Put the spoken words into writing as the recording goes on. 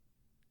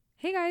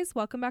Hey guys,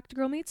 welcome back to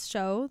Girl Meets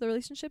Show, the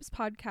relationships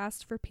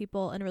podcast for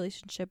people in a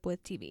relationship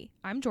with TV.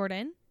 I'm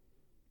Jordan.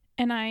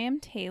 And I am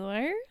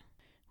Taylor.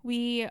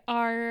 We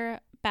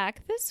are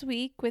back this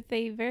week with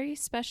a very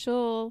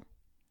special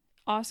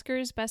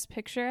Oscars Best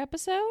Picture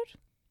episode.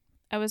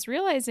 I was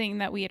realizing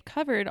that we had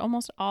covered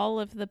almost all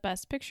of the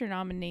Best Picture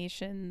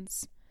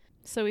nominations,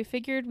 so we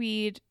figured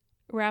we'd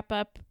wrap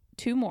up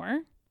two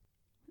more.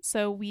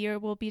 So we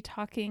will be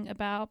talking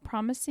about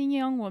Promising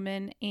Young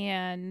Woman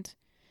and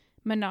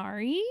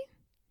Minari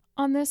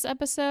on this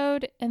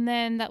episode, and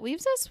then that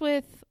leaves us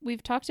with,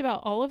 we've talked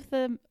about all of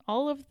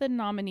the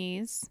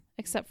nominees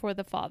except for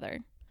The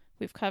Father.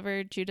 We've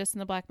covered Judas and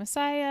the Black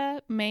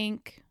Messiah,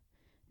 Mank,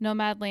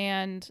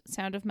 Nomadland,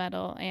 Sound of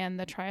Metal, and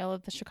The Trial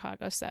of the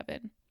Chicago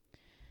 7.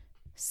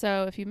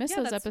 So if you missed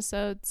those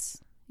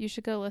episodes, you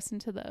should go listen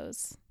to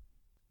those.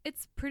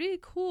 It's pretty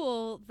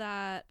cool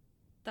that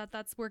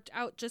that's worked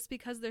out just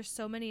because there's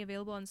so many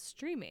available on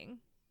streaming.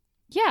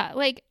 Yeah,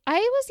 like I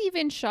was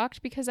even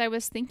shocked because I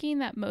was thinking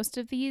that most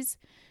of these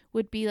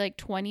would be like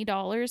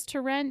 $20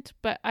 to rent,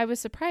 but I was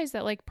surprised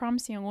that like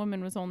Promising Young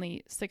Woman was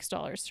only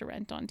 $6 to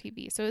rent on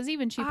TV. So it was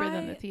even cheaper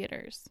than the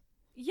theaters.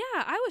 Yeah,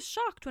 I was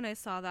shocked when I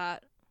saw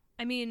that.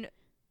 I mean,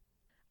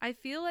 I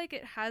feel like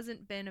it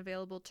hasn't been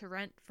available to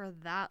rent for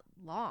that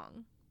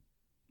long.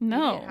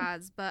 No. Maybe it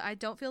has, but I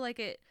don't feel like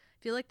it. I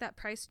feel like that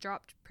price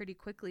dropped pretty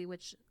quickly,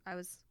 which I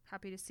was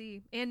happy to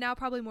see. And now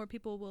probably more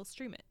people will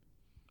stream it.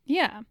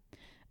 Yeah.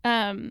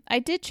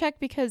 I did check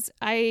because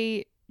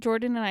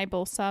Jordan and I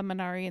both saw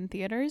Minari in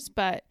theaters,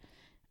 but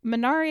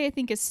Minari I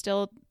think is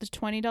still the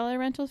 $20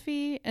 rental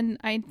fee, and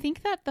I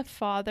think that The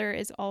Father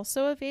is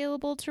also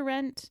available to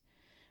rent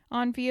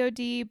on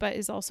VOD, but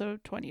is also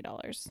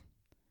 $20.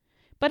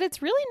 But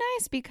it's really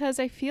nice because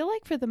I feel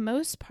like for the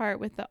most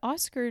part with the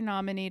Oscar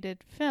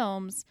nominated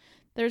films,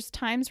 there's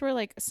times where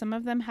like some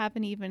of them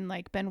haven't even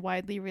like been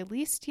widely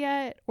released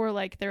yet, or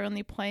like they're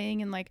only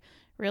playing in like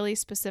really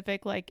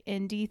specific like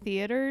indie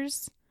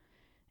theaters.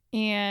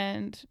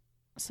 And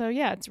so,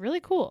 yeah, it's really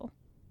cool.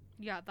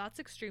 Yeah, that's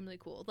extremely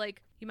cool.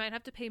 Like, you might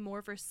have to pay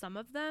more for some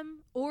of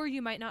them, or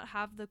you might not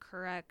have the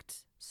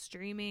correct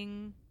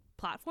streaming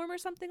platform or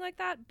something like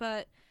that,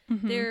 but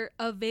they're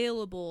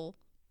available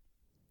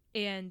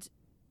and,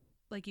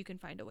 like, you can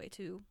find a way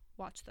to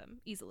watch them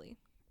easily.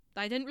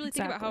 I didn't really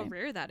think about how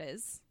rare that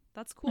is.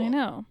 That's cool. I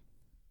know.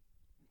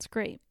 It's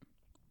great.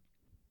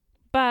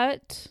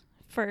 But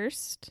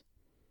first,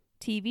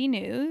 TV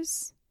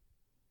news.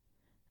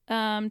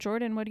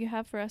 Jordan, what do you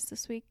have for us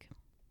this week?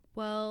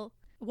 Well,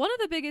 one of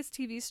the biggest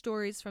TV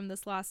stories from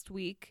this last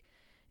week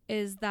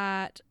is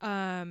that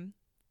definitely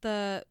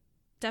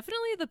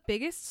the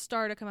biggest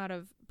star to come out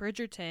of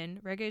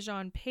Bridgerton,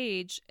 Regé-Jean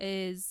Page,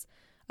 is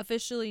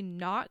officially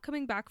not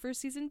coming back for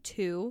season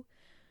 2,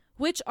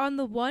 which on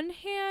the one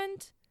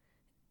hand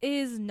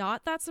is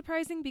not that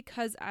surprising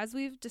because as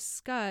we've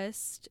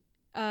discussed,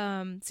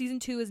 season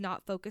 2 is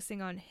not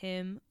focusing on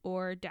him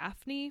or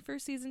Daphne for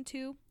season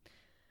 2.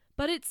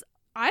 But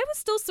I was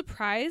still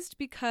surprised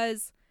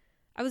because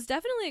I was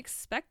definitely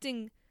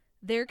expecting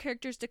their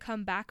characters to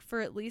come back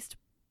for at least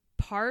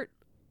part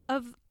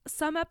of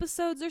some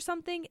episodes or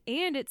something.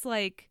 And it's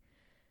like,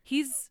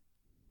 he's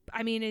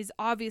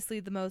obviously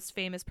the most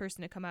famous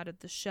person to come out of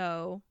the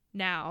show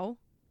now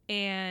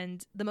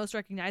and the most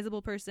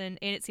recognizable person.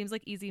 And it seems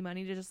like easy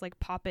money to just like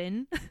pop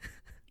in.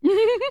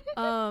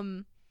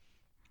 And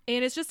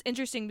it's just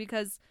interesting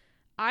because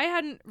I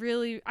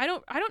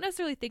don't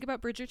necessarily think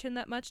about Bridgerton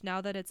that much now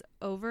that it's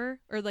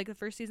over, or like the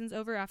first season's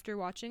over after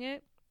watching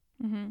it.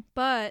 Mm-hmm.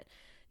 But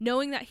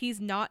knowing that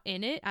he's not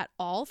in it at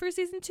all for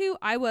season 2,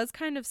 I was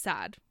kind of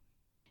sad.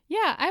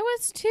 Yeah, I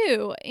was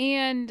too.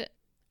 And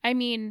I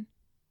mean,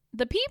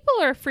 the people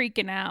are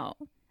freaking out.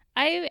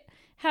 I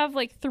have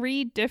like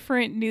 3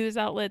 different news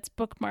outlets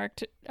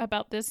bookmarked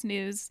about this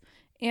news,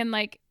 and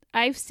like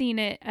I've seen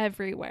it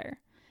everywhere.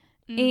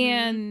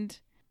 And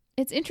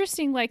it's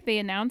interesting, like they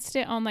announced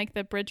it on like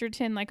the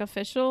Bridgerton like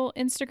official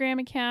Instagram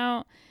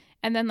account,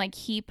 and then like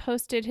he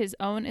posted his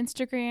own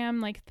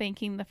Instagram like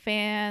thanking the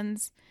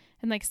fans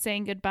and like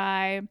saying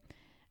goodbye.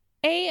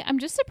 I'm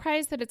just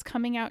surprised that it's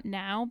coming out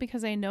now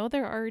because I know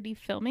they're already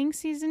filming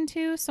season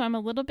 2, so I'm a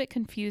little bit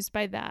confused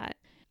by that.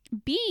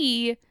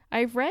 B,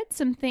 I've read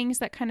some things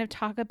that kind of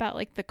talk about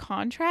like the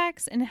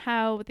contracts and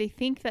how they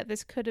think that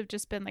this could have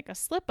just been like a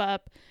slip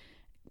up,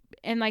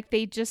 and like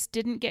they just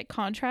didn't get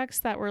contracts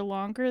that were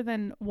longer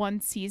than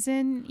 1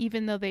 season,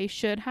 even though they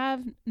should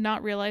have,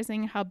 not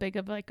realizing how big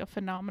of like a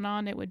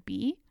phenomenon it would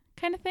be,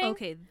 kind of thing.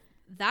 Okay,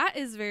 that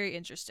is very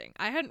interesting.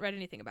 I hadn't read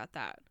anything about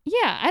that.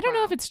 Yeah, I don't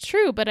know if it's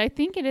true, but I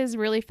think it is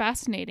really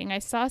fascinating. I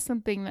saw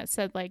something that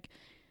said like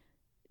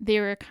they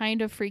were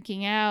kind of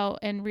freaking out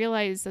and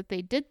realized that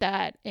they did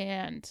that,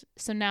 and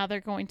so now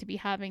they're going to be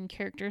having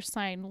characters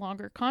sign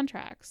longer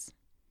contracts.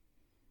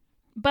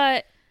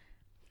 But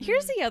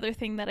here's the other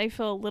thing that I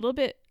feel a little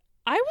bit,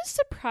 I was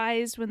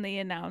surprised when they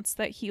announced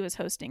that he was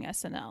hosting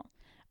SNL.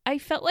 I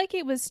felt like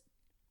it was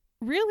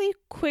really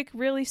quick,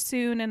 really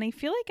soon, and I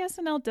feel like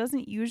SNL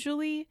doesn't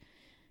usually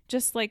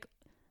just like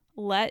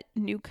let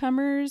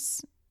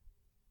newcomers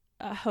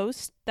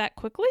host that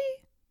quickly.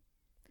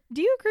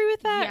 Do you agree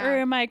with that, or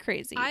am I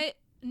crazy?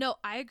 No,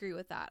 I agree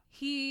with that.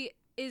 He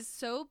is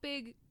so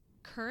big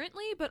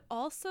currently, but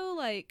also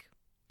like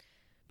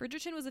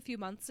Bridgerton was a few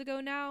months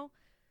ago now,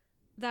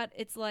 that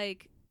it's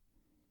like,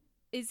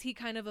 is he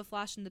kind of a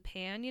flash in the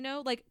pan, you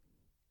know? Like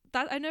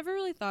that, I never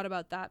really thought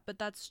about that, but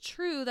that's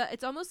true, that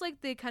it's almost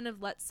like they kind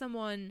of let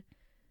someone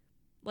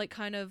like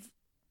kind of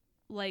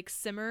like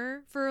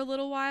simmer for a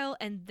little while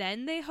and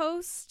then they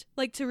host,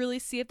 like to really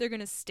see if they're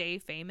gonna stay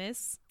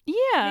famous.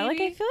 Yeah, maybe?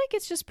 like I feel like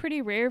it's just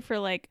pretty rare for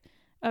like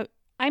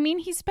I mean,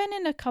 he's been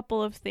in a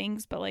couple of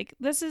things, but like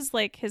this is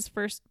like his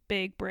first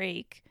big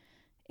break.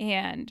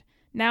 And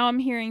now I'm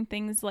hearing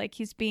things like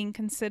he's being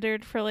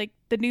considered for like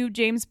the new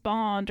James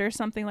Bond or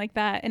something like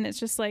that, and it's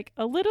just like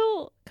a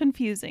little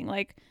confusing.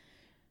 Like,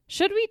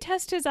 should we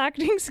test his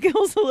acting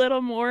skills a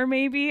little more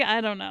maybe? I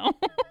don't know.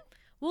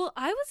 Well,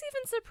 I was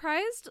even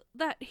surprised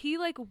that he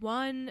like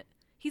won.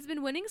 He's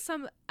been winning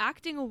some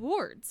acting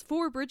awards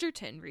for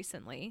Bridgerton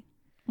recently.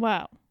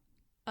 Wow.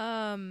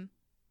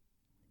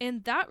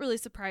 And that really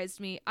surprised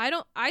me. I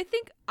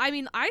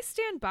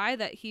stand by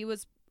that he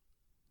was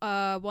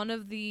one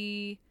of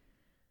the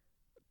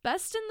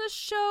best in the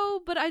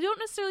show, but I don't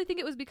necessarily think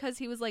it was because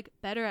he was like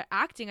better at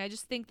acting. I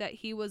just think that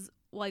he was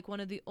like one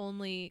of the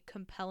only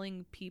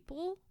compelling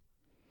people.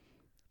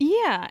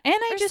 Yeah, and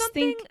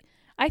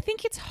I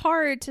think it's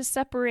hard to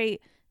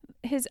separate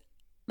his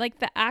like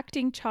the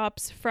acting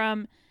chops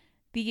from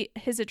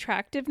his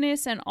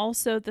attractiveness and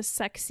also the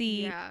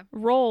sexy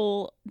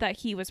role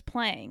that he was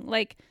playing.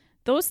 Like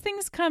those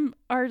things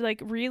are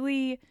like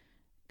really,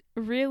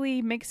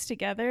 really mixed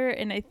together,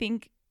 and I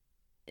think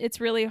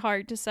it's really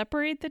hard to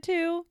separate the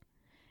two.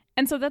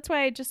 And so that's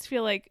why I just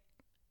feel like,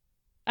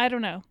 I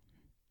don't know.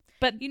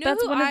 But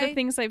that's one of the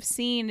things I've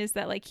seen is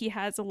that like he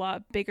has a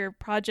lot bigger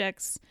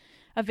projects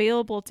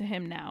available to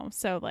him now.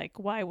 So like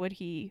why would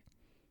he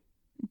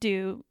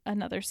do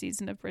another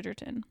season of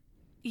Bridgerton?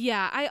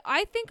 Yeah,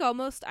 I think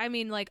almost, I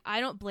mean, like, I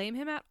don't blame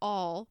him at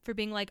all for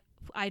being like,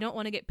 I don't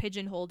want to get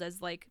pigeonholed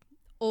as like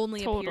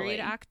only a period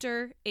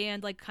actor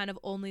and like kind of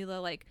only the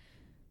like,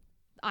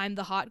 I'm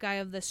the hot guy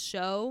of this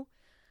show.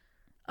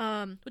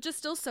 Which is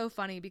still so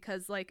funny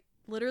because like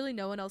literally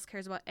no one else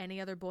cares about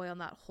any other boy on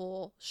that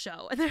whole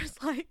show. And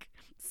there's like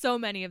so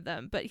many of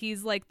them, but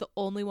he's like the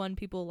only one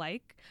people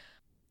like.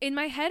 In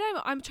my head,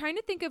 I'm trying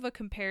to think of a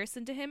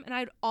comparison to him, and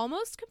I'd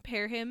almost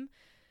compare him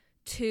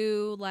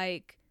to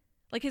like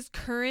his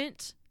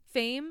current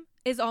fame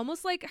is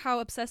almost like how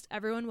obsessed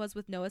everyone was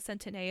with Noah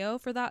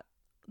Centineo for the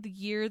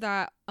year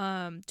that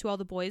To All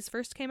the Boys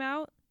first came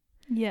out.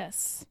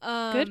 Yes.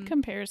 Good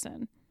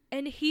comparison.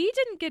 And he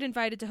didn't get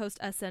invited to host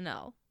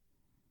SNL.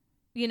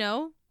 You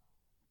know?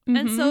 Mm-hmm.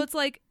 And so it's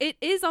like it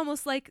is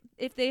almost like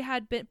if they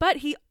had been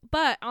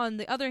but on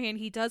the other hand,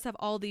 he does have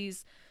all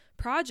these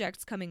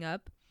projects coming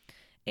up.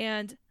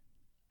 And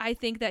I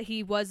think that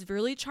he was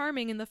really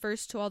charming in the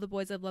first To All the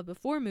Boys I've Loved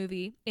Before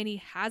movie, and he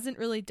hasn't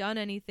really done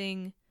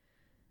anything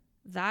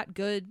that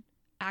good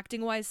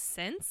acting wise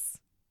since.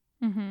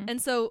 Mm-hmm.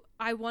 And so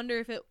I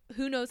wonder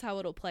who knows how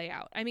it'll play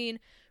out. I mean,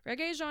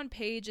 Regé-Jean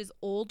Page is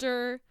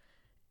older,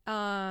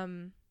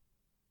 and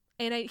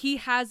he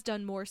has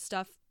done more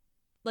stuff.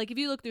 Like if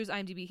you look through his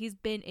IMDb, he's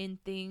been in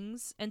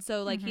things, and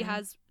so like he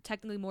has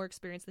technically more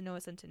experience than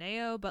Noah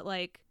Centineo. But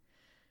like,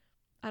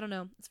 I don't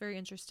know. It's very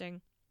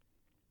interesting.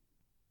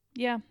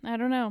 Yeah, I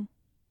don't know.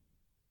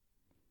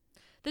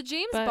 The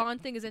James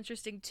Bond thing is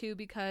interesting too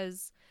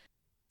because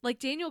like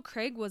Daniel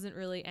Craig wasn't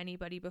really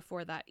anybody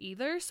before that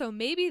either, so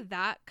maybe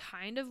that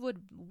kind of would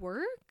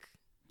work.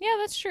 Yeah,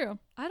 that's true.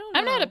 I don't know.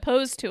 I'm not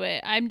opposed to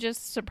it. I'm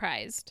just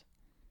surprised.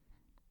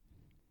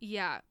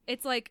 Yeah,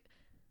 it's like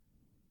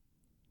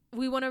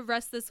we want to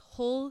rest this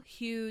whole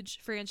huge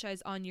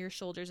franchise on your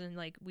shoulders and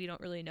like we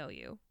don't really know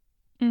you.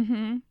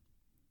 Mm-hmm.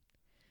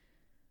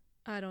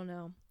 I don't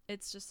know.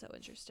 It's just so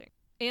interesting.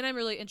 And I'm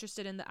really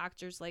interested in the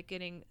actors like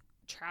getting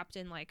trapped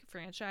in like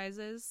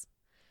franchises.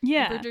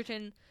 Yeah. And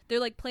Bridgerton, they're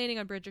like planning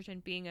on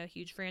Bridgerton being a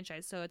huge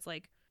franchise, so it's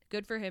like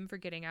good for him for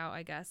getting out,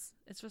 I guess.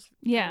 It's just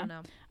I don't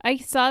know.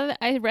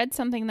 I read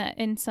something that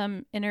in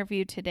some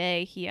interview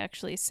today he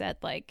actually said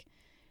like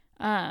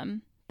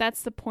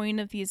that's the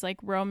point of these like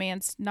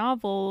romance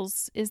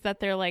novels is that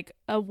they're like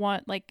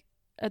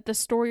the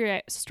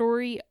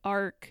story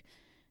arc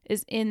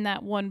is in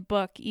that one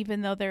book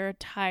even though they're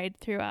tied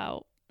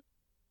throughout.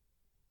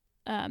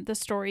 The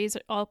stories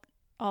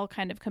all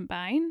kind of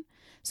combine.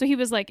 So he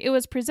was like, it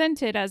was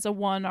presented as a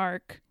one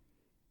arc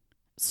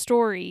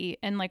story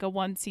and like a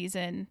one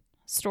season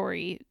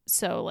story.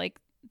 So like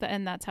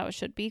and that's how it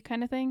should be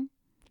kind of thing.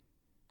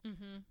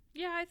 Mm-hmm.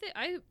 Yeah, I think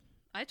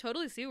I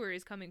totally see where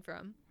he's coming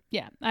from.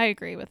 Yeah, I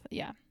agree with.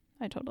 Yeah,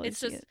 I totally.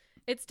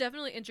 It's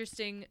definitely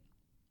interesting.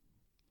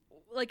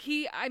 Like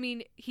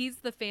he's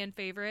the fan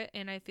favorite,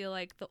 and I feel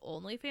like the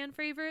only fan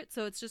favorite.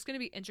 So it's just gonna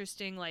be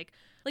interesting. Like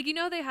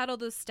they had all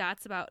those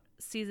stats about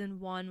season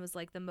 1 was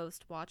like the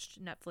most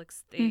watched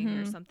Netflix thing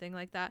or something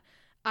like that.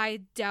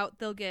 I doubt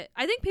they'll get.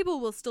 I think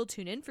people will still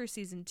tune in for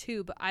season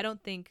 2, but I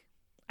think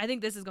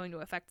this is going to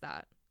affect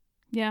that.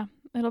 Yeah,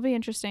 it'll be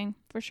interesting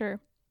for sure.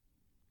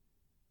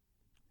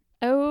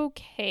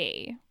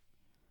 Okay.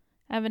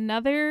 I have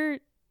another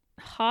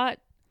hot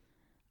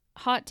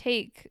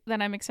take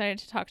that I'm excited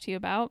to talk to you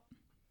about.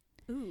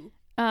 Ooh.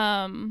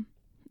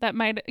 That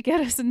might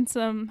get us in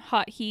some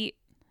hot heat.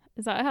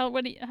 Is that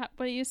what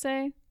do you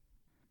say?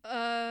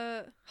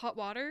 Hot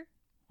water?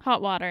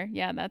 Hot water.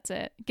 Yeah, that's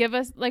it. Give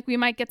us, like, we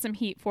might get some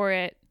heat for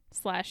it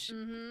 /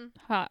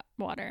 hot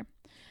water.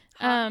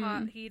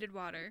 Hot heated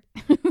water.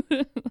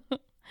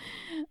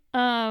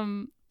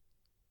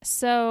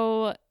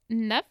 So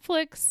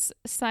Netflix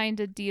signed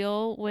a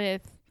deal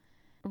with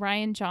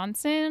Rian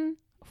Johnson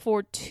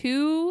for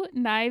 2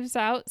 Knives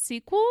Out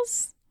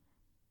sequels.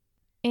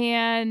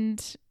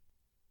 And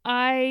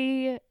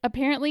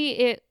apparently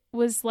it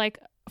was like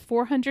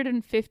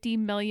 $450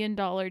 million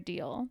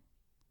deal.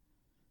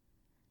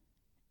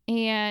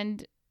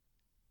 And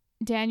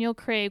Daniel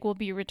Craig will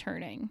be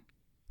returning.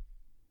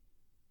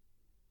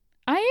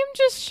 I am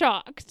just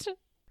shocked.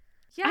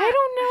 Yeah. I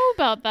don't know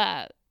about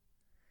that.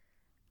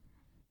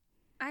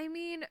 I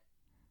mean,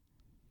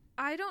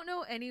 I don't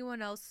know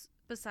anyone else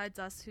besides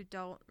us who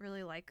don't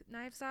really like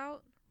Knives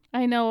Out.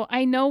 I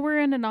know we're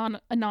in an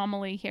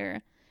anomaly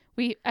here.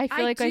 I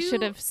feel like I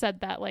should have said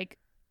that. Like,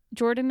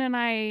 Jordan and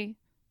I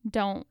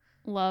don't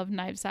love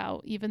Knives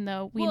Out, even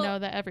though we know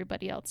that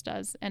everybody else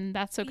does, and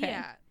that's okay.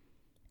 Yeah.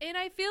 And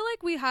I feel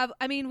like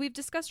we've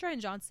discussed Rian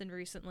Johnson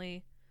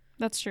recently.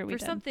 That's true. For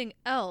something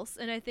else,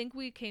 and I think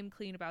we came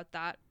clean about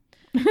that.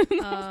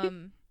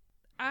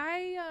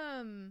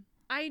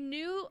 I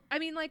knew,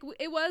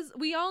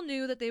 we all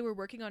knew that they were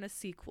working on a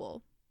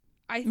sequel.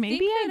 I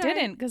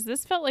didn't, because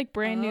this felt like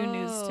brand new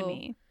news to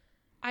me.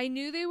 I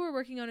knew they were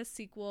working on a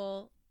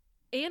sequel,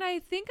 and I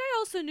think I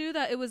also knew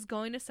that it was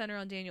going to center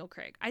on Daniel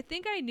Craig. I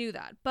think I knew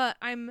that, but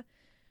I'm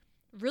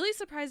really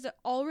surprised at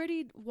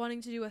already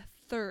wanting to do a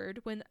third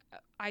when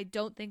I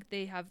don't think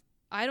they have.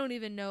 I don't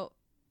even know.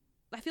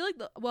 I feel like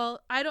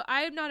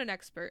I'm not an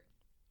expert,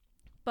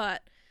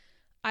 but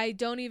I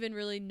don't even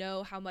really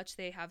know how much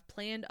they have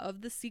planned of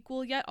the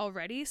sequel yet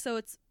already. So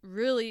it's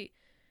really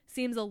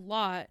seems a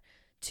lot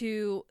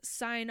to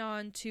sign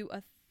on to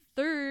a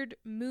third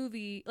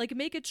movie, like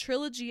make a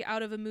trilogy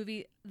out of a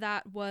movie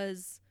that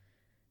was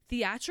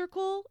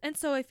theatrical. And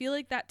so I feel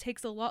like that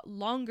takes a lot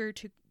longer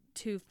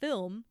to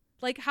film.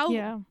 Like,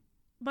 how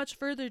much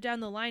further down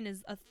the line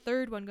is a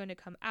third one going to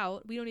come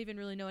out? We don't even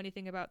really know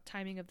anything about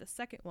timing of the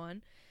second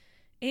one.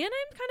 And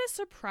I'm kind of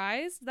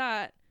surprised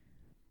that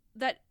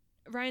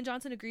Rian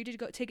Johnson agreed to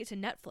go take it to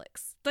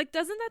Netflix. Like,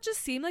 doesn't that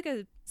just seem like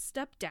a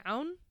step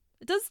down?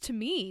 It does to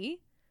me.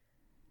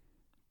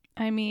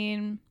 I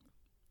mean,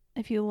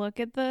 if you look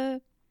at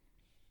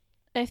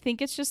I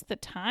think it's just the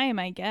time,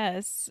 I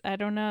guess. I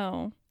don't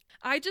know.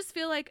 I just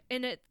feel like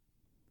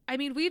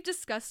we've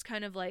discussed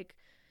kind of like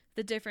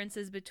the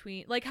differences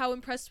between, like, how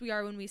impressed we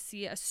are when we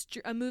see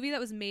a movie that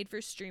was made for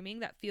streaming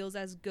that feels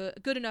as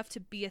good enough to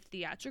be a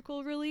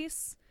theatrical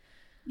release.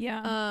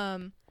 Yeah.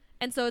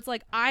 And so it's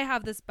like I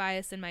have this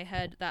bias in my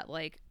head that,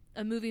 like,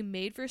 a movie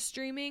made for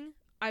streaming,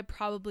 it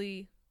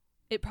probably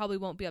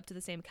won't be up to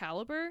the same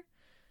caliber.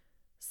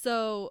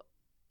 So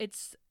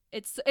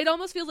it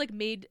almost feels like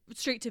made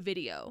straight to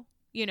video,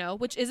 you know,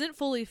 which isn't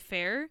fully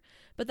fair,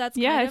 but that's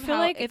kind of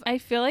I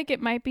feel like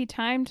it might be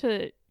time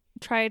to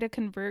try to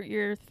convert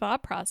your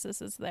thought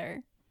processes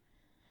there.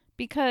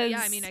 Because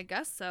yeah, I mean, I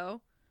guess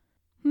so.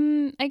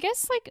 I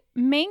guess, like,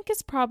 Mank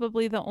is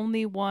probably the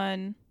only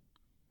one.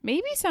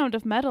 Maybe Sound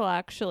of Metal,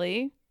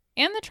 actually.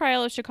 And The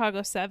Trial of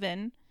Chicago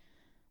 7.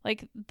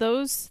 Like,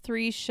 those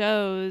 3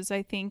 shows,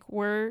 I think,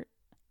 were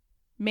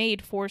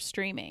made for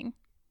streaming.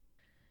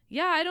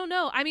 Yeah, I don't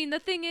know. I mean, the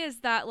thing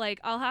is that, like,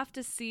 I'll have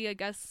to see, I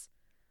guess.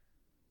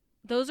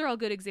 Those are all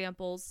good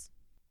examples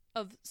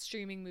of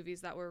streaming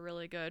movies that were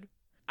really good.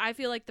 I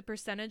feel like the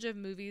percentage of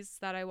movies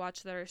that I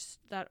watched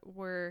that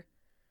were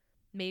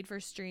made for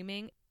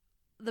streaming,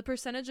 the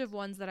percentage of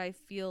ones that I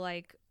feel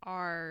like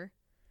are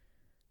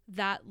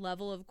that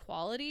level of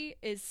quality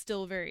is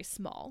still very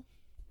small.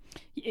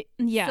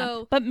 Yeah.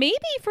 So, but maybe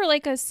for,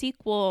 like, a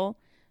sequel,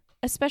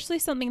 especially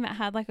something that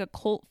had, like, a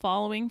cult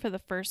following for the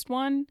first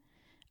one,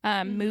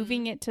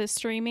 moving it to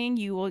streaming,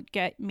 you will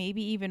get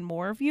maybe even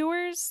more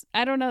viewers.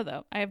 I don't know,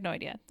 though. I have no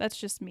idea. That's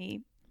just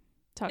me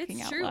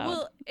talking out loud. It's true.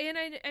 Well, and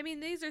I mean,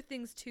 these are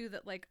things too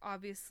that, like,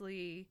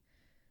 obviously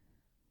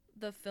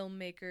the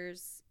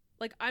filmmakers,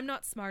 like, I'm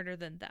not smarter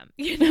than them,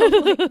 you know.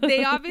 Like,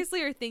 they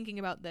obviously are thinking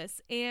about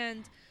this,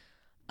 and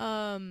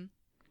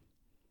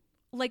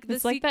like,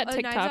 it's like that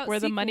TikTok where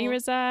the money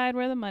reside,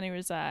 where the money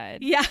reside.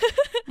 Yeah.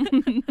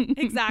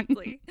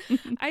 Exactly.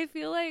 I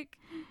feel like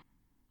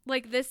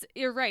this,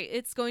 you're right,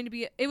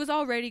 it was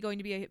already going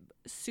to be a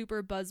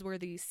super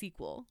buzzworthy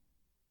sequel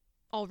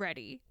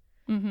already.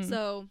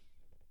 So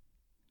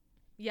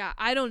yeah,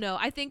 I don't know.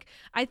 I think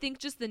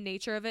just the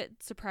nature of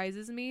it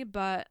surprises me,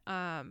 but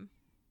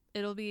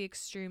it'll be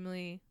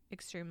extremely,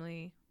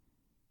 extremely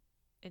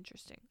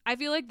interesting. I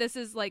feel like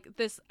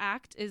this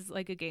act is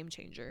like a game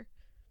changer.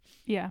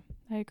 Yeah,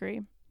 I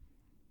agree.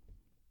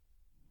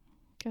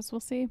 Guess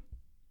we'll see.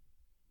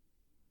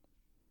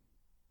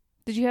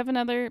 Did you have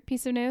another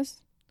piece of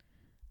news?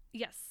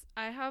 Yes,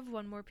 I have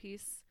one more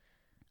piece.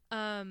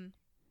 This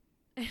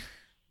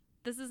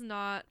is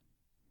not.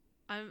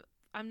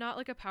 I'm not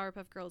like a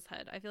Powerpuff Girls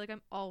head. I feel like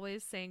I'm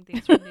always saying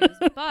things from news,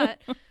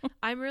 but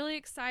I'm really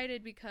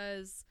excited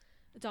because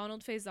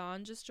Donald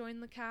Faison just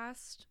joined the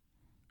cast.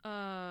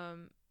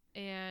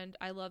 And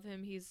I love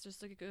him. He's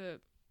just like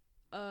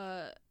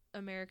a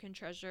American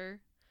treasure.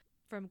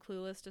 From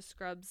Clueless to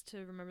Scrubs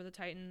to Remember the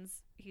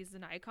Titans, he's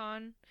an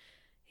icon.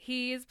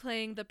 He is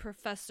playing the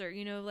professor.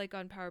 You know, like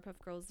on Powerpuff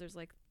Girls, there's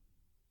like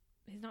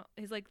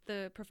he's like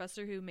the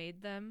professor who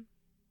made them,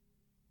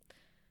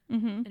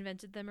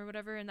 invented them or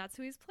whatever, and that's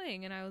who he's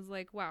playing. And I was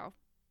like, wow,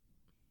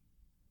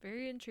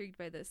 very intrigued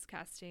by this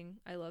casting.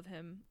 I love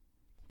him.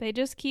 They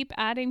just keep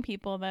adding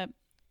people that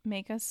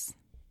make us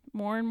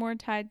more and more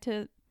tied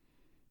to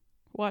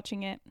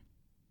watching it.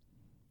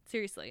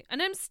 Seriously.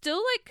 And I'm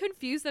still like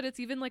confused that it's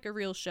even like a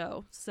real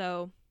show.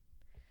 So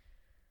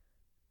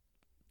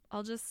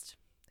I'll just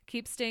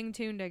keep staying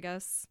tuned, I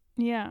guess.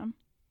 Yeah,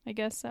 I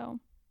guess so.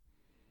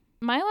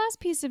 My last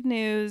piece of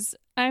news,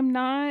 I've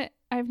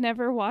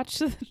never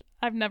watched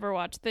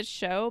this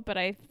show, but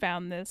I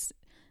found this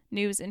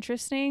news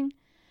interesting.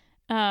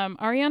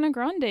 Ariana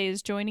Grande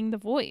is joining The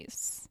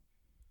Voice.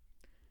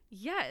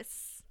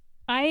 Yes.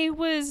 I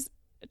was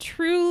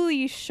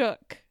truly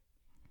shook.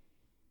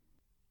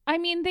 I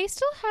mean, they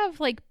still have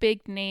like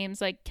big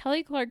names, like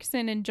Kelly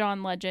Clarkson and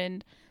John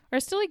Legend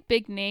are still like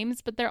big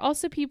names, but they're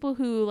also people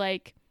who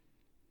like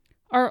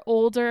are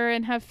older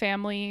and have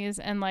families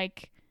and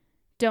like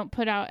don't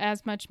put out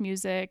as much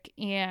music,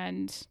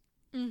 and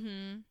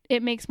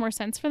it makes more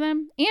sense for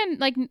them. And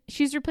like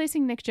she's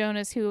replacing Nick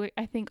Jonas, who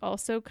I think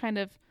also kind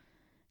of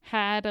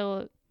had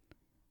a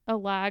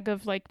lag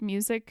of like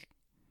music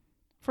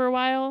for a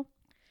while.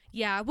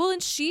 Yeah, well,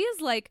 and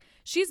she's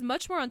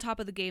much more on top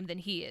of the game than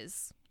he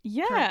is.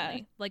 Yeah.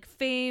 Currently. Like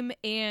fame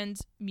and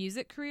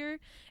music career.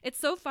 It's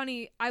so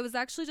funny. I was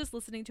actually just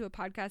listening to a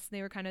podcast and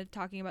they were kind of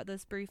talking about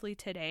this briefly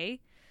today,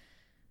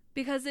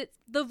 because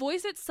The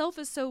Voice itself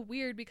is so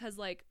weird because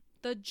like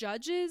the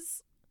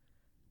judges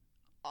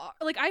are,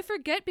 like, I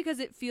forget because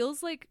it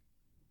feels like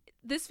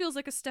this feels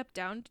like a step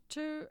down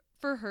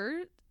for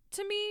her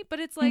to me,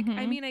 but it's like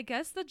I mean, I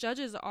guess the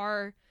judges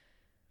are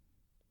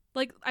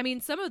like, I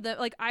mean, some of them,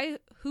 like,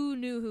 who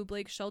knew who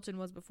Blake Shelton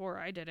was before?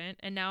 I didn't.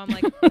 And now I'm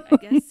like, I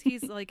guess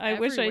he's like I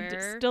everywhere. wish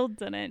I still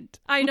didn't.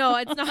 I know.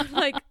 It's not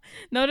like,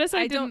 notice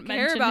I don't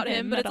care about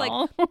him, but it's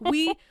all.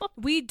 like,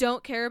 we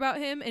don't care about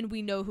him and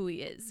we know who he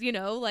is, you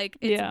know? Like,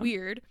 it's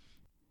weird.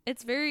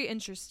 It's very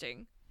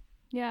interesting.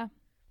 Yeah.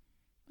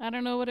 I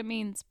don't know what it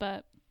means,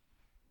 but.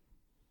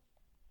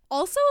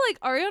 Also, like,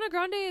 Ariana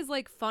Grande is,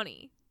 like,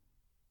 funny.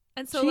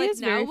 And so, she like, is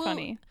now very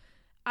funny.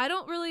 I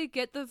don't really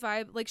get the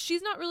vibe. Like,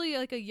 she's not really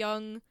like a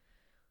young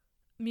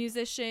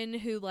musician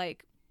who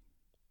like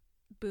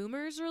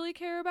boomers really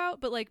care about,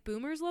 but like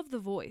boomers love The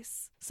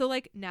Voice. So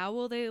like now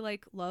will they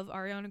like love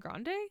Ariana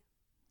Grande?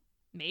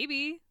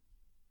 Maybe.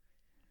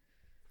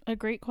 A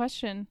great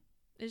question.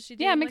 Is she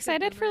doing, yeah, I'm like,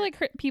 excited for like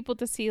people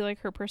to see like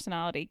her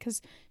personality,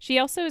 because she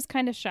also is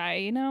kind of shy,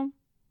 you know?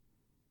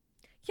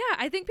 Yeah,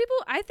 I think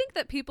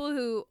that people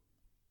who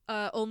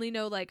only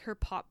know like her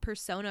pop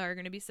persona are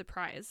going to be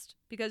surprised,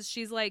 because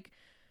she's like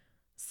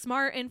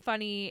smart and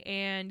funny,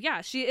 and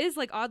yeah, she is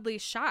like oddly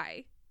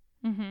shy.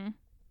 I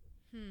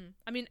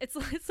mean, it's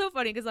so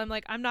funny because I'm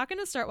like, I'm not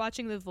gonna start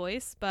watching The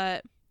Voice,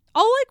 but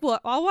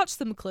I'll watch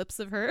some clips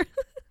of her.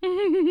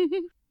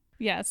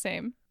 Yeah,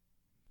 same.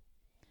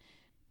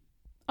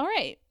 All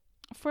right,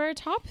 for our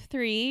top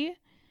 3,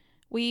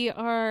 we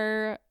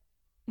are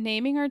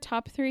naming our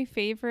top 3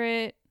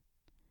 favorite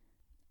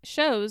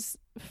shows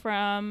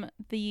from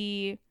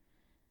the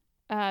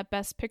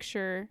Best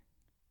Picture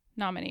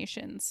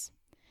nominations.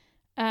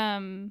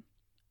 I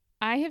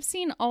have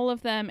seen all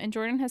of them, and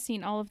Jordan has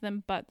seen all of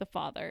them but The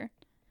Father.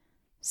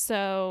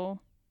 So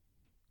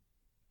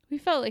we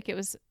felt like it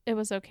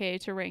was okay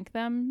to rank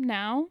them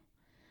now.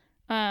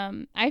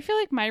 I feel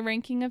like my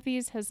ranking of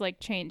these has like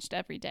changed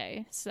every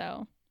day.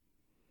 So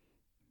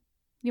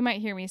you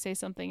might hear me say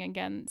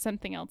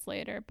something else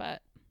later,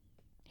 but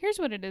here's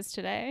what it is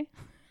today.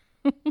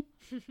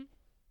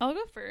 I'll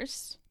go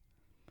first.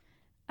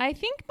 I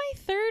think my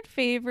third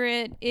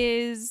favorite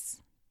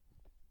is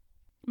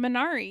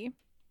Minari.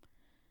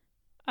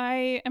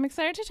 I am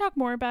excited to talk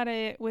more about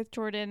it with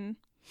Jordan,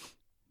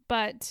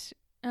 but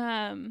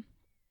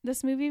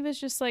this movie was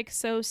just like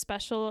so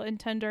special and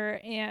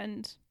tender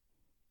and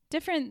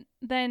different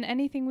than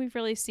anything we've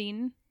really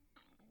seen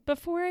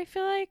before. I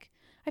feel like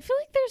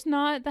there's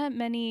not that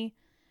many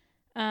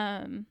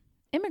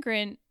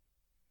immigrant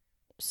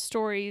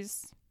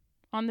stories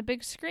on the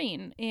big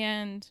screen,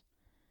 and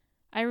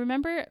I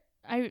remember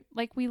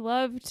we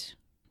loved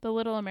the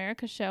Little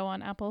America show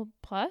on Apple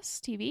Plus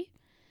TV.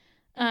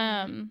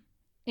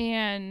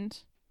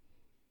 And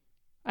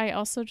I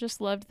also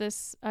just loved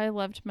this. I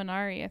loved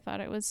Minari. I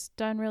thought it was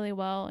done really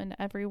well, and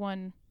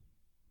everyone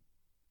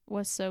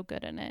was so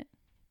good in it.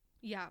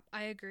 Yeah,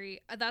 I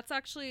agree. That's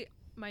actually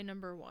my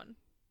number 1.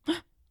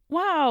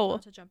 Wow.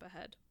 Not to jump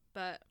ahead,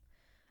 but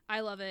I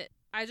love it.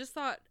 I just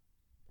thought,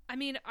 I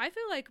mean, I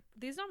feel like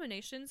these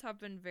nominations have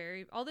been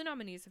all the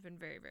nominees have been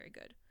very, very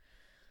good.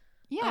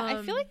 Yeah,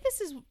 I feel like this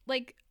is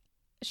like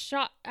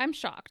I'm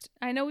shocked.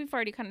 I know we've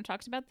already kind of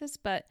talked about this,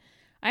 but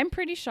I'm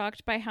pretty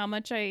shocked by how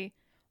much I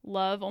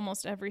love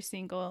almost every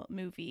single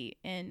movie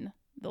in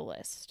the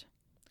list.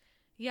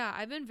 Yeah,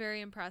 I've been very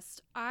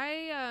impressed.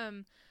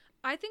 I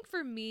think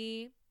for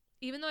me,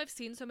 even though I've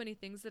seen so many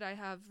things that I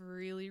have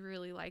really,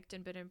 really liked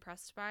and been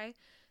impressed by,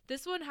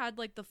 this one had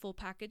like the full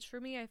package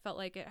for me. I felt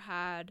like it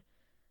had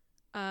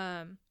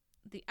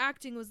the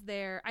acting was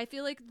there. I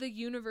feel like the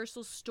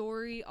universal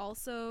story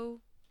also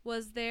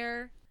was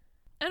there.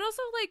 And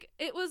also like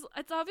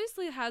it's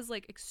obviously has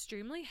like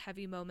extremely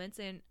heavy moments,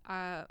 and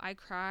I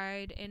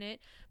cried in it,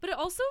 but it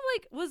also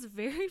like was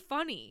very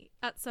funny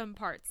at some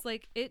parts.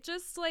 Like it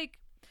just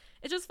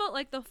felt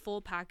like the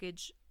full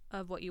package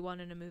of what you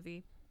want in a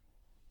movie.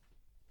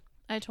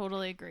 I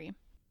totally agree.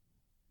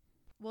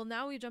 Well,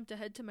 now we jumped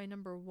ahead to my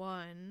number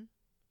 1,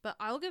 but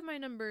I'll give my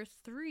number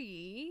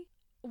 3.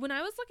 When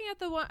I was looking at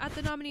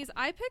the nominees,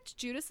 I picked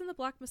Judas and the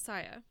Black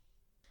Messiah.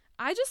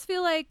 I just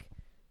feel like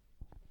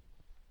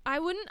I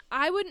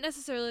wouldn't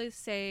necessarily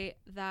say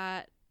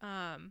that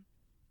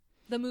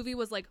the movie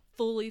was like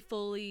fully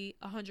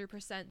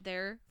 100%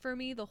 there for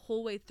me the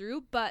whole way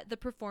through, but the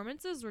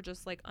performances were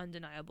just like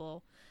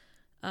undeniable.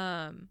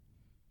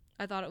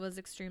 I thought it was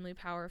extremely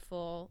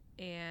powerful,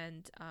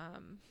 and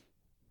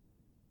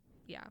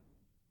yeah.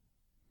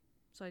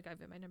 So I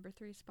gave it my number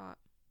 3 spot.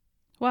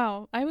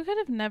 Wow, I could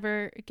have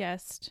never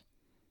guessed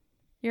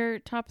your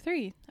top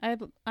 3.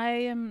 I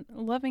am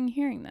loving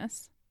hearing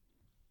this.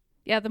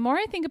 Yeah, the more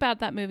I think about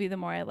that movie, the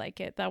more I like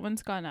it. That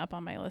one's gone up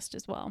on my list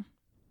as well.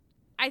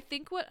 I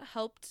think what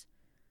helped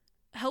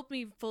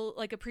me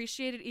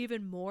appreciate it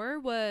even more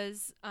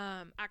was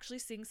actually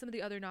seeing some of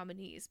the other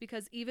nominees,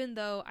 because even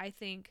though I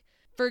think,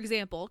 for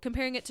example,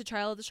 comparing it to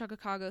Trial of the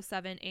Chicago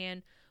 7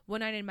 and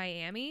One Night in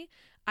Miami,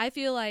 I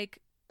feel like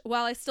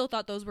while I still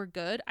thought those were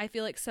good, I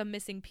feel like some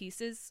missing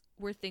pieces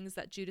were things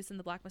that Judas and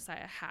the Black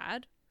Messiah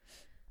had.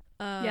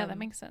 Yeah, that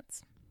makes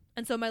sense.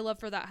 And so my love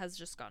for that has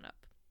just gone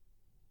up.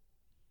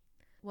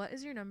 What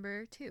is your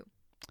number 2?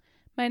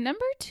 My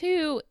number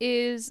 2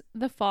 is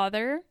The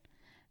Father.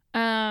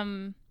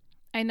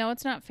 I know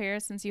it's not fair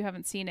since you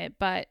haven't seen it,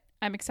 but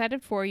I'm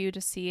excited for you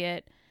to see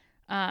it.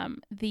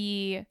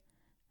 The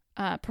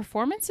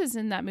performances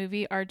in that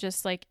movie are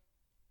just like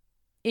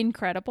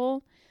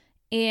incredible,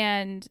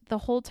 and the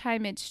whole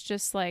time it's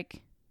just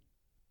like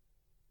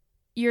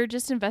you're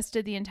just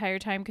invested the entire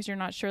time because you're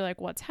not sure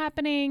like what's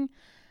happening.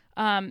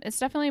 It's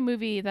definitely a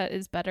movie that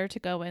is better to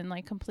go in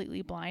like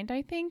completely blind,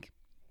 I think.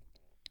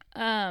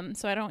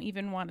 So I don't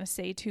even want to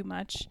say too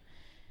much,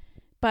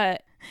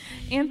 but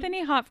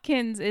Anthony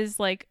Hopkins is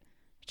like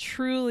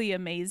truly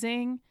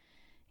amazing,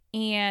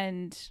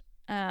 and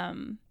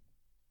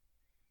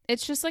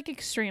it's just like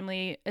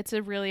it's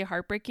a really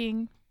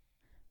heartbreaking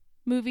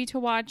movie to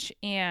watch,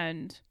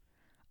 and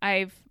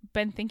I've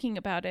been thinking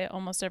about it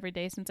almost every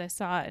day since I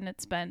saw it, and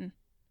it's been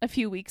a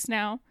few weeks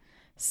now.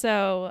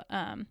 So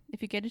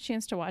if you get a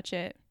chance to watch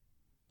it,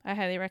 I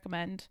highly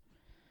recommend.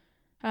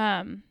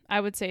 I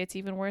would say it's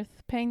even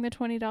worth paying the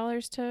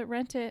 $20 to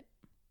rent it.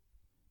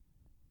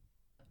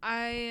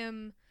 I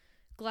am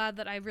glad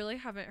that I really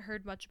haven't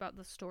heard much about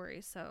the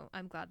story, so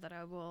I'm glad that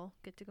I will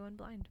get to go in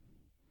blind.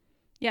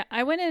 Yeah,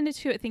 I went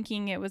into it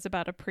thinking it was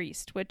about a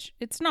priest, which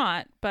it's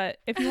not, but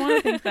if you want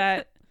to think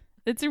that,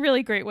 it's a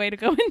really great way to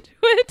go into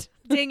it.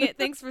 Dang it,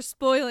 thanks for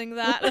spoiling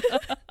that.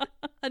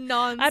 A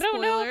non-spoiler. I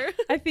don't know.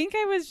 I think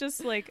I was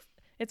just like,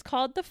 it's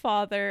called The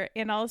Father,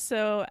 and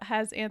also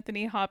has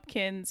Anthony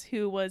Hopkins,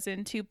 who was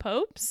in Two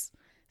Popes.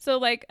 So,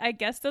 like, I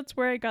guess that's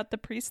where I got the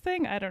priest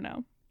thing. I don't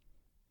know.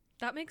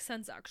 That makes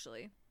sense,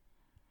 actually.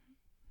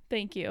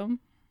 Thank you.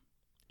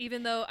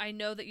 Even though I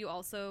know that you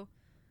also,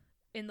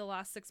 in the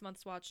last 6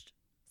 months, watched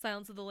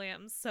Silence of the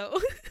Lambs. So,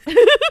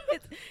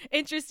 it's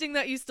interesting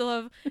that you still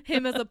have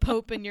him as a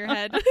pope in your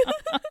head.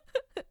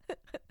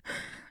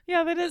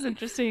 Yeah, that is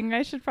interesting.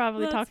 I should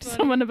probably talk to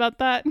someone about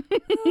that.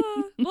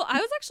 Well, I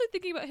was actually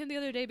thinking about him the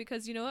other day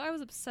because, you know, I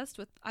was obsessed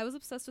with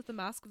The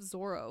Mask of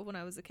Zorro when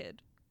I was a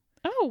kid.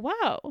 Oh,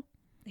 wow.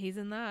 He's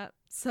in that.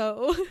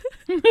 So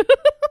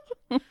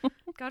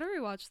gotta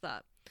rewatch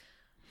that.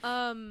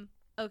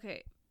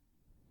 Okay.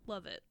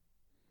 Love it.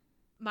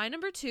 My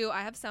number 2,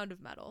 I have Sound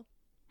of Metal.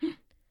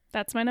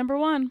 That's my number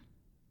 1.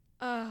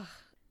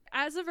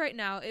 As of right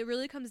now, it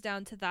really comes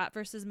down to that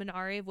versus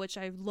Minari, which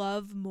I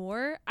love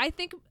more. I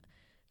think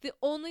the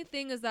only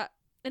thing is that,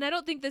 and I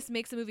don't think this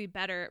makes the movie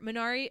better,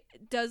 Minari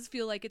does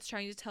feel like it's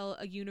trying to tell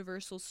a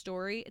universal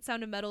story.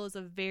 Sound of Metal is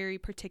a very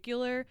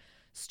particular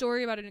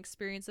story about an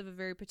experience of a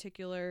very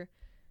particular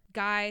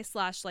guy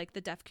 / like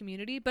the deaf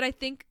community. But I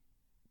think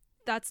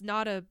that's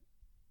not a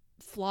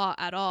flaw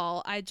at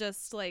all. I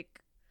just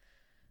like,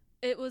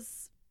 it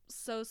was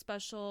so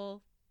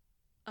special.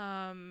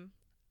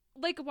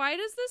 Like, why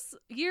does this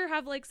year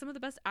have like some of the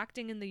best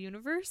acting in the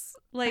universe?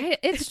 Like,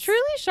 it's truly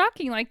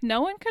shocking. Like,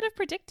 no one could have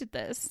predicted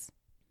this.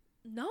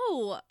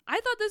 No, I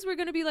thought these were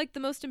going to be like the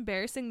most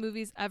embarrassing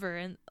movies ever.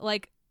 And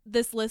like,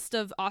 this list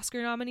of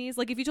Oscar nominees.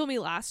 Like if you told me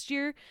last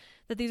year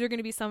that these are going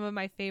to be some of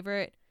my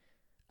favorite,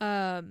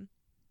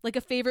 like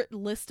a favorite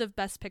list of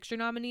Best Picture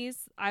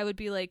nominees, I would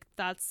be like,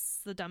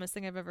 that's the dumbest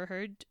thing I've ever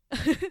heard.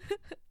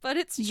 But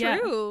it's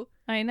true.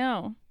 Yeah, I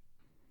know.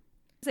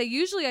 So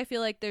usually I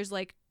feel like there's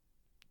like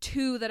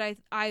two that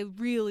I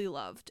really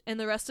loved, and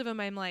the rest of them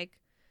I'm like,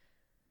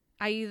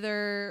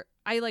 I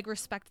like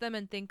respect them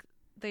and think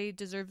they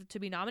deserve to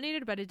be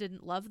nominated, but I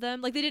didn't love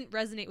them. Like they didn't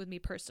resonate with me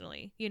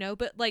personally, you know,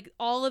 but like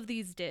all of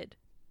these did.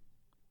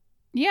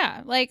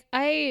 Yeah, like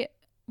I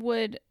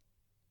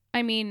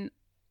mean,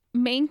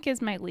 Mank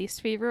is my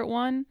least favorite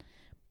one,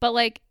 but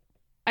like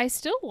I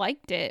still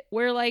liked it.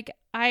 Where like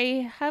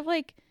I have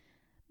like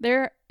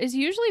there is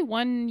usually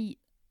one,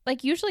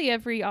 like usually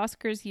every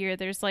Oscars year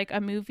there's like a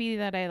movie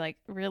that I like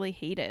really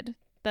hated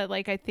that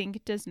like I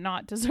think does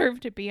not deserve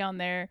to be on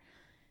there.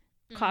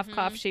 Cough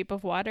cough, Shape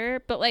of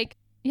Water. But like,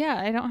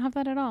 yeah, I don't have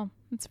that at all.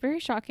 It's very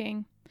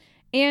shocking.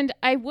 And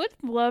I would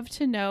love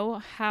to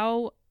know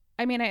how,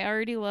 I mean, I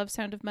already love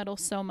Sound of Metal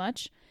so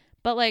much,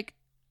 but like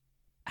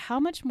how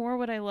much more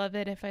would I love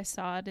it if I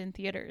saw it in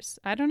theaters?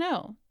 I don't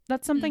know.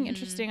 That's something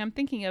interesting I'm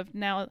thinking of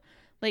now,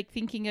 like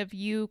thinking of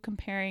you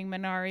comparing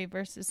Minari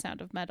versus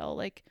Sound of Metal.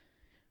 Like,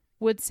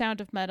 would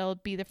Sound of Metal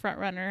be the front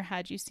runner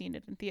had you seen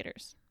it in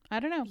theaters? I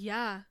don't know.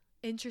 Yeah,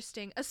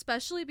 interesting.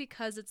 Especially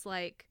because it's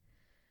like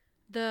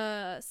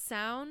the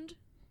sound,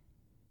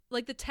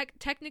 like the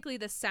technically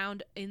the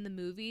sound in the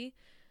movie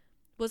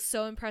was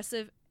so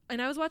impressive,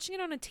 and I was watching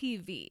it on a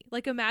TV.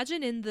 Like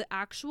imagine in the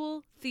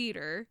actual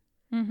theater.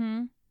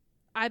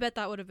 I bet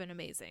that would have been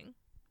amazing.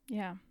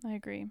 Yeah, I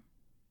agree.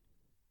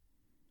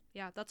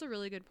 Yeah, that's a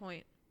really good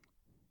point.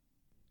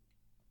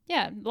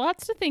 Yeah,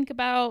 lots to think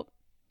about,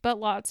 but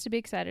lots to be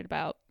excited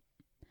about.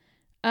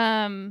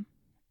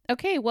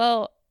 Okay,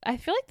 well, I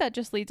feel like that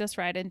just leads us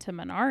right into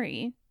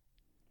Minari.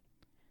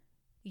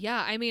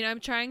 Yeah, I mean, I'm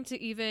trying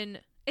to even...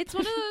 It's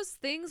one of those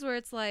things where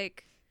it's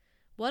like,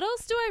 what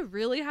else do I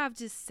really have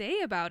to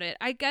say about it?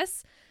 I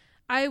guess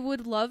I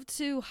would love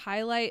to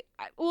highlight...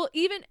 Well,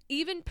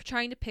 even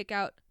trying to pick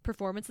out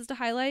performances to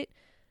highlight,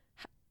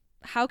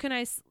 how can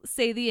I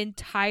say the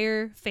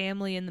entire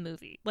family in the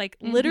movie? Like,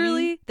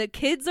 literally, the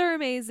kids are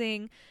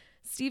amazing.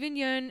 Steven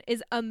Yeun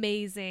is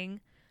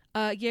amazing.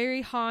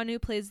 Yeri Han, who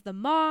plays the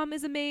mom,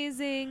 is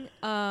amazing.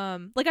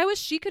 Like, I wish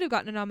she could have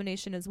gotten a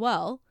nomination as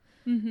well.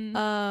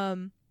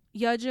 Yejung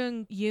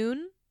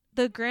Yoon,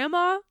 the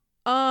grandma.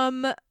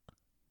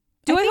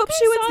 Do I hope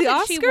she wins the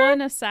Oscar? She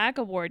won a SAG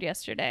award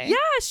yesterday. Yeah,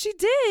 she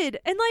did.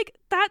 And like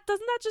that,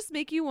 doesn't that just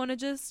make you want to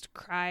just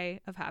cry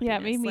of happiness? Yeah,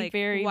 it made me like,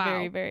 very, wow.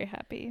 very, very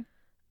happy.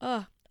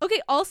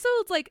 Okay, also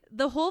it's like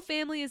the whole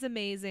family is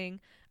amazing.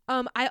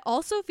 I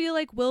also feel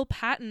like Will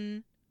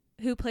Patton,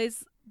 who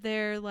plays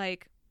their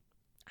like,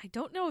 I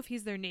don't know if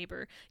he's their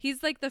neighbor.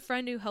 He's like the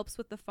friend who helps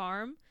with the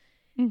farm.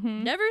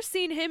 Never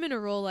seen him in a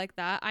role like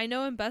that. I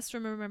know him best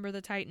from Remember the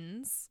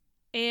Titans.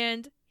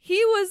 And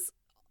he was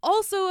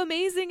also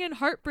amazing and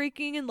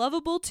heartbreaking and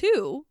lovable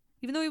too,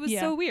 even though he was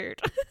so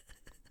weird.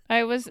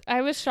 I was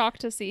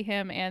shocked to see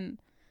him and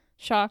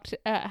shocked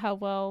at how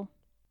well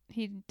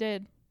he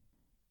did.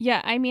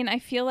 Yeah, I mean, I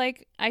feel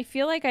like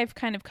I've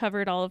kind of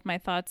covered all of my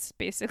thoughts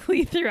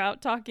basically throughout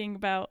talking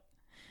about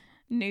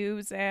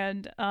news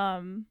and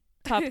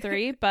top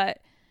 3,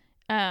 but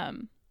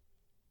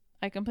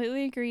I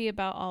completely agree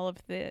about all of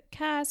the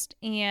cast,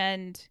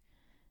 and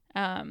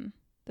the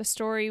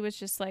story was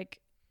just like,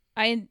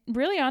 I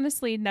really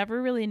honestly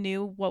never really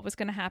knew what was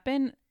going to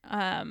happen.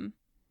 I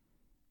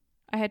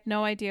had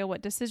no idea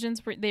what decisions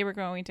they were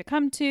going to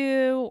come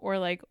to, or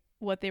like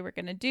what they were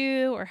going to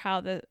do, or how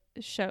the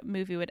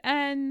movie would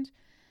end.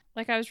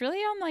 Like I was really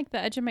on like the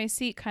edge of my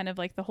seat kind of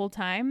like the whole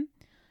time,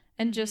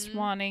 and just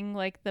wanting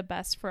like the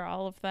best for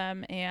all of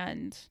them.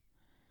 And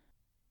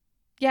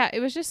yeah, it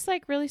was just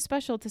like really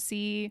special to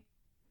see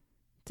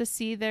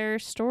their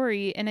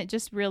story, and it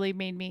just really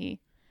made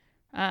me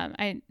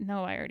I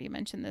know I already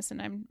mentioned this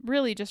and I'm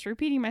really just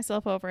repeating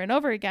myself over and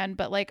over again,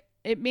 but like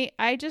I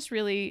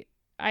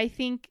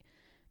think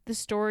the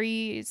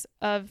stories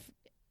of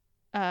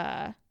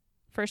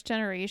first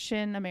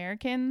generation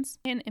Americans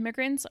and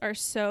immigrants are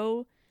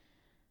so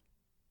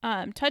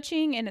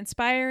touching and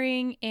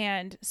inspiring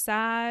and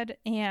sad,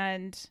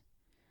 and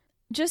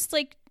just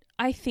like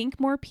I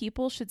think more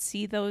people should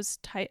see those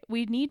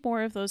we need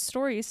more of those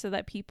stories so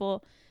that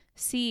people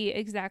see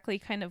exactly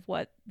kind of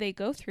what they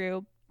go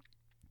through,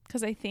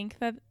 because I think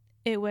that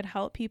it would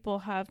help people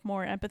have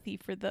more empathy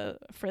for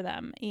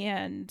them.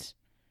 And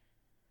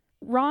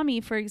Rami,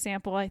 for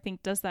example, I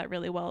think does that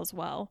really well as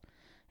well,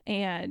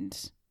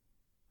 and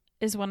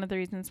is one of the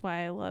reasons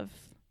why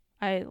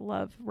I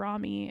love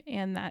Rami,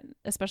 and that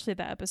especially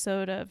that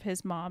episode of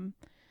his mom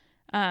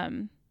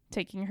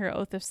taking her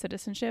oath of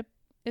citizenship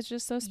is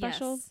just so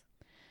special.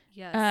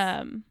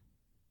 Yes.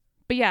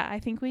 But yeah, I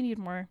think we need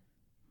more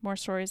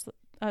stories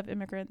of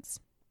immigrants.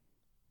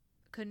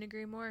 Couldn't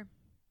agree more.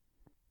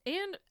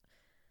 And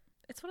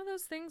it's one of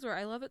those things where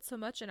I love it so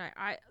much, and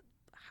I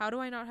how do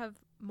I not have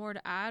more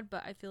to add?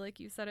 But I feel like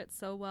you said it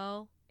so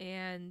well,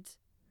 and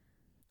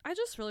I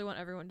just really want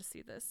everyone to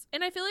see this.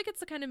 And I feel like it's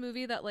the kind of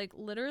movie that, like,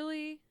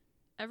 literally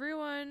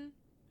everyone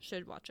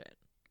should watch it.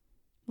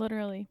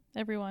 Literally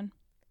everyone.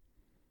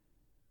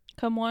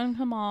 Come one,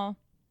 come all.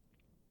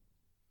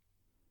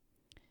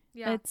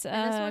 Yeah. It's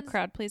a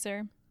crowd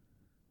pleaser.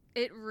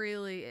 It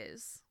really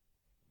is.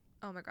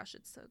 Oh my gosh,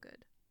 it's so good.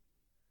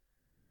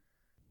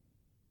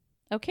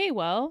 Okay,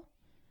 well,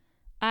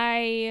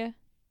 are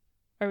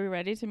we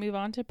ready to move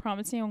on to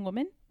Promising Young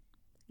Woman?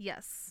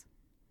 Yes.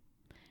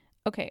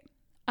 Okay.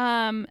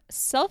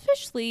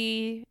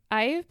 Selfishly,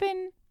 I've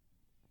been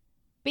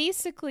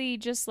basically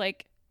just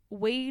like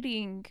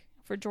waiting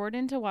for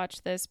Jordan to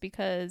watch this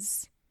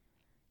because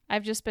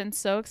I've just been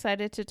so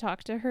excited to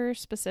talk to her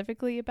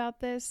specifically about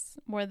this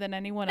more than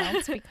anyone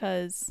else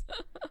because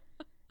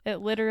it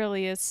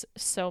literally is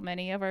so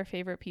many of our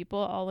favorite people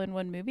all in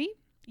one movie.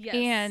 Yes.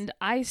 And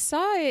I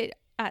saw it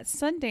at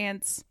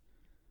Sundance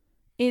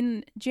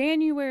in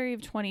January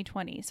of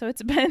 2020. So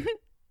it's been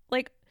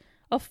like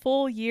a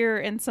full year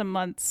and some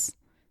months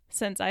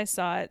since I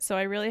saw it. So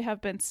I really have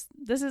been,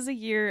 this is a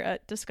year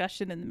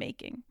discussion in the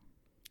making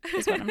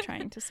is what I'm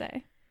trying to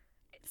say.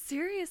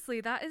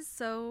 Seriously, that is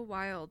so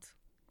wild.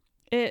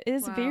 It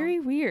is very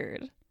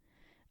weird.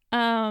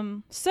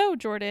 So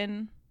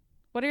Jordan,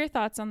 what are your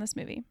thoughts on this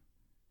movie?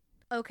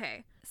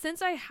 Okay.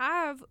 Since I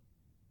have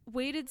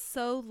waited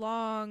so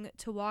long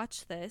to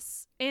watch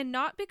this, and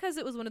not because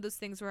it was one of those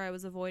things where I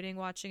was avoiding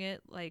watching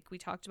it, like we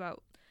talked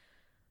about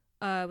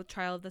with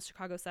Trial of the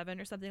Chicago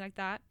 7 or something like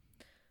that.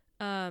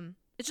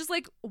 It just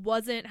like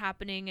wasn't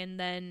happening, and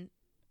then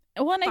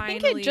I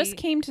think it just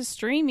came to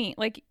streaming.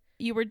 Like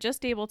you were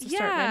just able to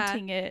start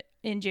renting it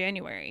in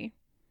January.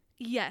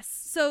 Yes.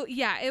 So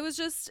yeah, it was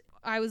just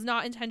I was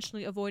not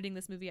intentionally avoiding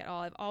this movie at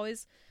all. I've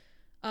always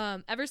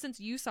ever since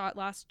you saw it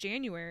last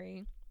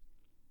January,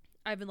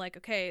 I've been like,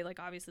 okay, like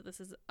obviously this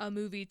is a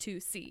movie to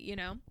see, you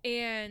know?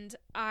 And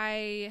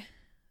I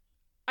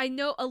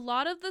know a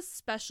lot of the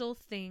special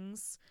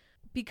things,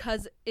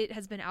 because it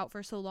has been out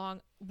for so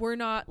long, were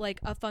not like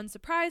a fun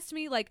surprise to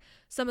me. Like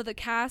some of the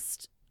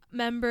cast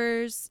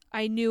members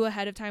I knew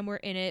ahead of time were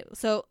in it.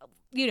 So,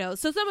 you know,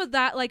 so some of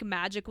that like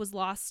magic was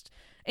lost.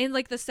 And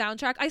like the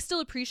soundtrack, I still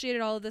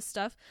appreciated all of this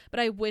stuff, but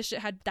I wish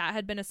that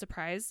had been a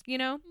surprise, you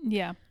know?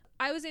 Yeah.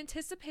 I was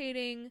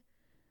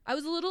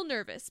a little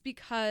nervous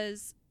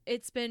because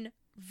it's been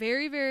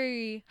very,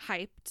 very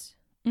hyped.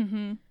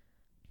 Mm-hmm.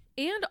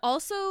 And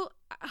also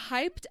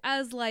hyped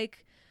as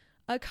like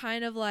a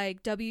kind of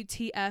like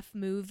WTF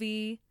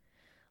movie.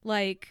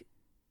 Like,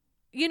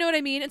 you know what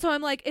I mean? And so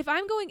I'm like, if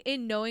I'm going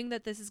in knowing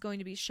that this is going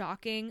to be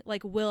shocking,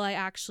 like, will I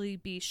actually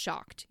be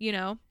shocked, you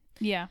know?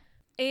 Yeah.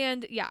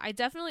 And yeah, I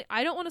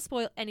don't want to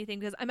spoil anything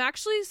because I'm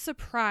actually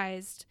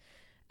surprised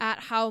at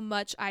how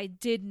much I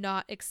did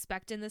not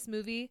expect in this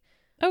movie.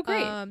 Oh,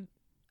 great.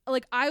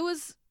 Like I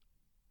was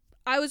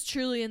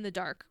truly in the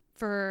dark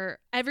for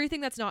everything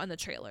that's not in the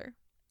trailer,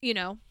 you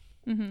know?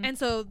 Mm-hmm. And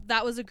so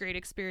that was a great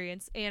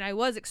experience, and I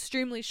was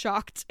extremely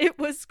shocked. It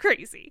was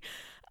crazy.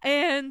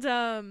 And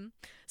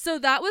so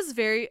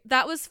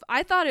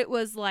I thought it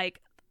was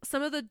like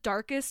some of the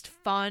darkest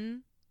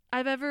fun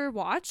I've ever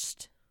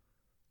watched,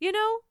 you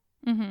know?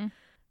 Mm-hmm.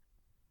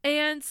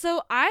 And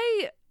so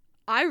I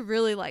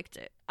really liked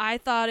it. I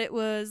thought it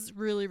was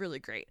really, really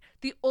great.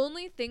 The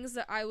only things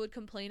that I would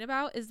complain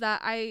about is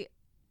that I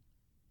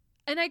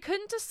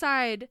couldn't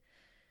decide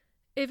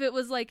if it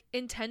was like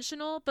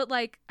intentional, but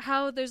like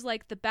how there's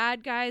like the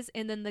bad guys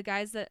and then the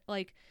guys that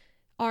like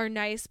are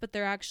nice but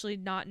they're actually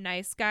not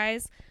nice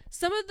guys.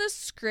 Some of the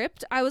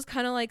script I was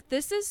kind of like,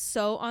 this is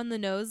so on the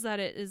nose that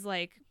it is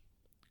like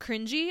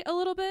cringy a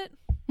little bit.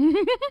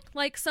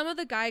 Like some of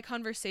the guy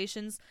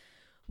conversations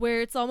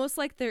where it's almost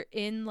like they're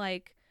in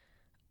like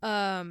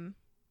a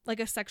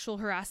sexual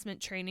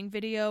harassment training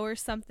video or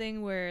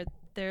something, where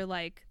they're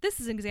like, this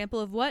is an example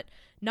of what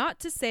not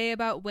to say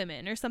about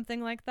women or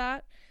something like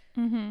that.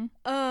 Mm-hmm.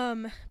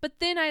 But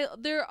then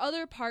there are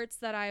other parts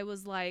that I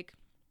was like,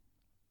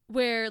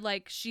 where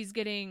like she's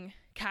getting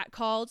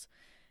catcalled,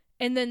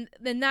 and then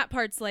that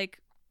part's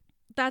like,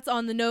 that's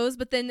on the nose,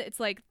 but then it's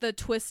like the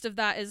twist of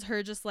that is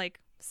her just like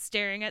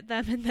staring at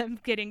them and them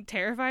getting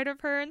terrified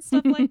of her and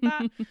stuff like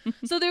that.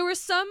 So there were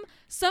some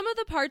of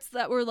the parts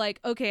that were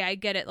like, okay, I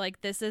get it, like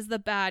this is the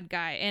bad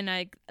guy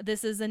and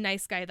this is a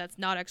nice guy that's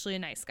not actually a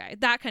nice guy,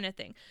 that kind of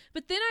thing.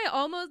 But then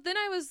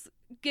I was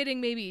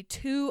getting maybe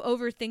too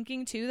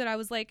overthinking too, that I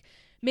was like,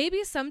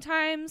 maybe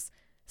sometimes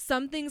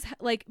some things,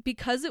 like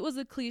because it was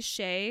a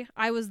cliche,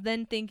 I was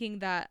then thinking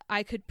that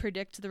I could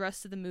predict the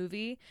rest of the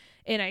movie,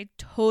 and I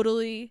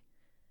totally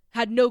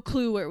had no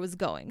clue where it was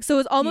going. So it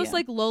was almost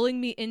like lulling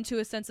me into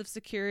a sense of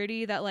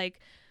security that like,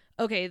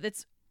 okay,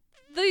 that's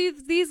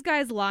these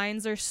guys'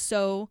 lines are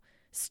so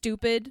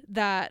stupid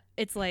that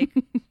it's like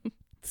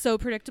so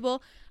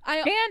predictable.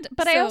 I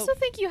also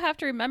think you have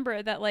to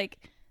remember that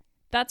like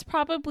that's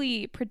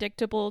probably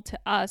predictable to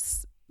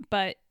us,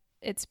 but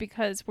it's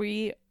because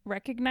we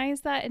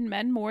recognize that in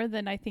men more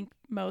than I think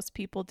most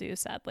people do,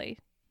 sadly.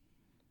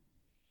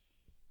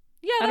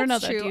 Yeah, that's I don't know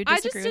true. Though. Do you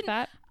disagree with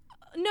that?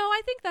 No,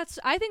 I think that's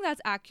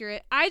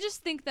accurate. I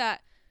just think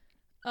that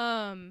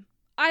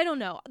I don't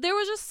know. There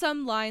was just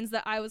some lines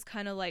that I was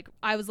kind of like,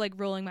 I was like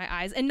rolling my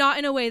eyes, and not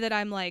in a way that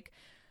I'm like,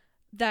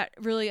 that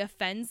really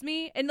offends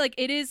me. And like,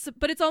 it is,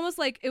 but it's almost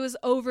like it was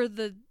over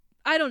the,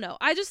 I don't know.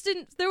 I just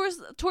didn't, there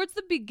was, towards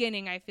the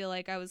beginning, I feel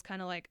like I was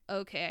kind of like,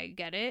 okay, I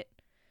get it.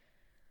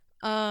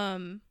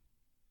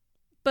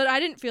 But I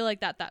didn't feel like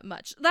that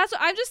much. That's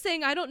what I'm just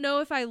saying. I don't know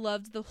if I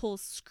loved the whole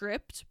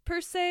script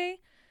per se,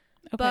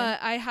 but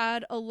I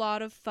had a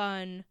lot of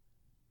fun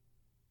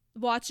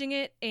watching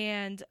it,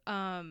 and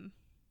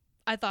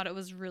I thought it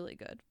was really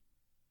good.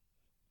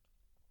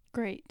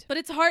 Great. But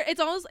it's hard.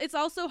 It's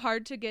also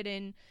hard to get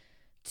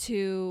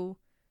into.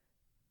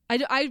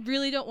 I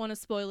really don't want to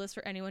spoil this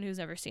for anyone who's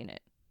never seen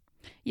it.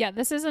 Yeah,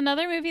 this is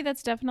another movie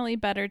that's definitely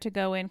better to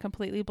go in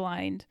completely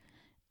blind.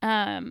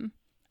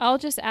 I'll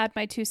just add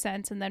my 2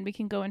 cents and then we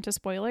can go into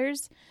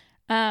spoilers.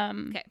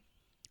 Okay.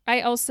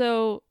 I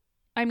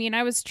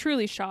was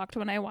truly shocked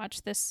when I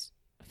watched this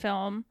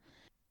film.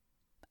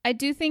 I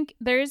do think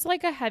there's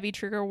like a heavy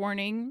trigger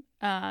warning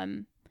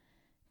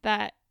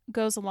that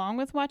goes along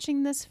with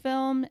watching this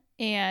film,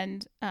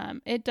 and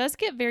it does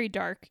get very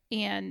dark,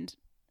 and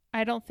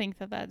I don't think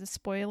that is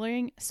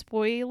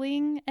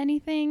spoiling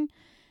anything,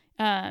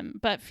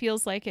 but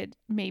feels like it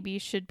maybe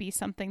should be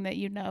something that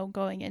you know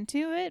going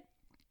into it.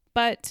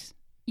 But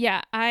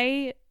yeah,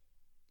 I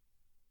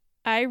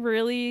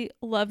really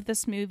love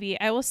this movie.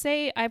 I will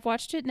say I've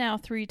watched it now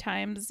 3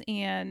 times,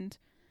 and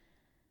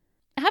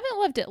I haven't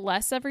loved it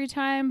less every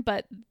time,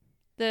 but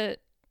the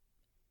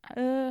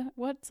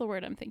what's the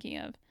word I'm thinking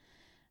of?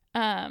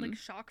 Like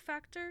shock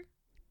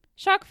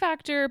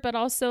factor, but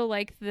also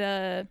like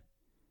the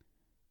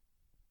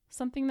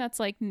something that's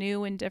like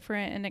new and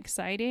different and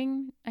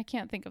exciting. I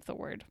can't think of the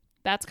word.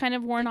 That's kind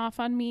of worn off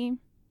on me.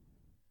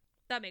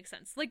 That makes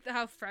sense. Like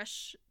how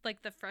fresh,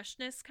 like the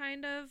freshness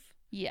kind of.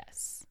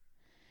 Yes.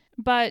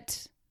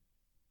 But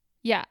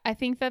yeah, I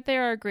think that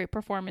there are great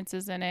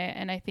performances in it,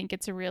 and I think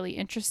it's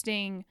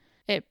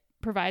it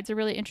provides a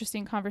really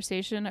interesting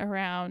conversation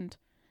around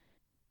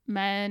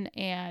men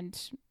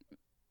and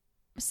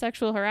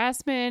sexual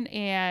harassment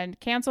and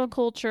cancel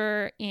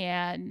culture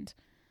and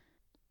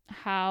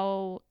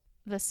how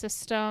the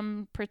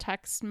system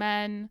protects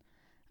men.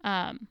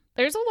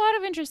 There's a lot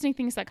of interesting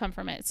things that come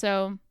from it.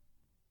 So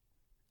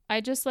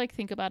I just like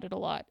think about it a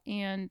lot,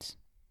 and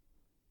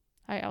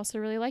I also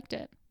really liked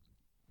it.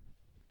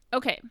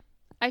 Okay.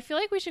 I feel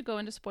like we should go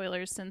into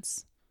spoilers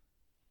since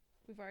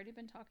we've already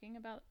been talking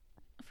about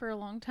for a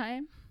long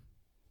time.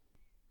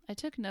 I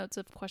took notes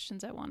of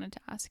questions I wanted to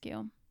ask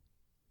you.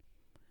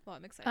 Well,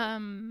 I'm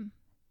excited.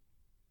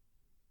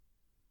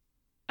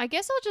 I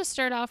guess I'll just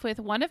start off with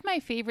one of my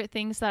favorite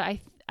things that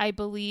I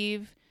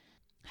believe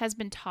has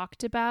been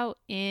talked about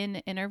in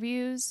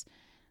interviews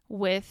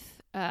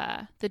with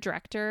the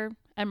director,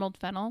 Emerald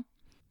Fennell,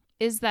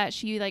 is that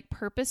she like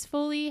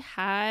purposefully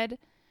had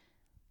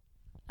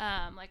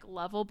like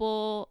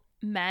lovable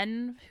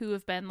men who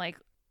have been like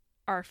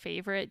our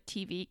favorite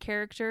TV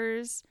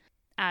characters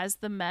as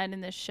the men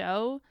in the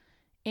show.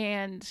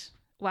 And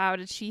wow,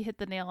 did she hit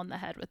the nail on the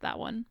head with that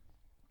one.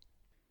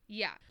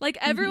 Yeah. Like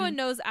everyone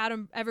knows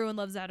everyone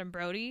loves Adam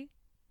Brody,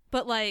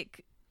 but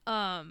like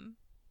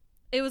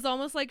it was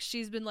almost like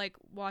she's been like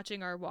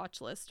watching our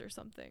watch list or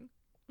something.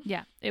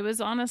 Yeah, it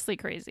was honestly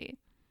crazy.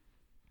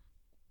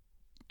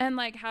 And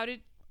like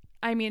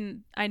I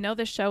know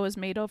the show was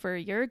made over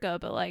a year ago,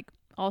 but like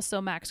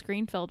also Max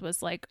Greenfield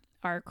was like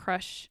our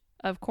crush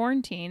of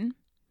quarantine.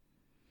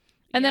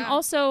 And then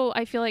also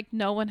I feel like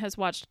no one has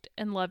watched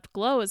and loved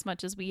Glow as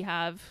much as we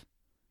have.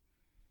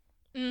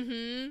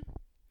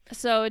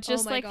 So it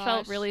just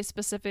felt really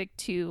specific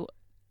to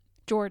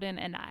Jordan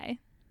and I.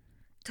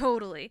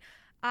 Totally.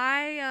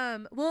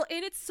 Well,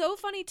 and it's so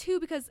funny too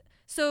because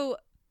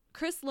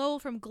Chris Lowell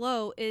from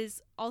Glow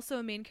is also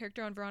a main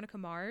character on Veronica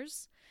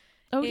Mars.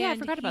 Oh yeah, I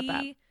forgot about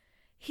that.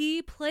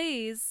 He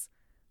plays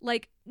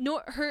like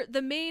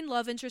the main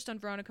love interest on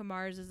Veronica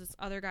Mars is this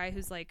other guy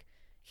who's like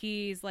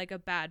he's like a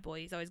bad boy.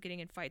 He's always getting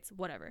in fights,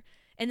 whatever.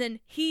 And then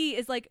he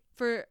is like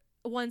for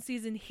one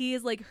season he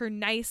is like her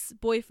nice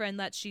boyfriend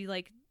that she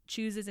like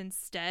chooses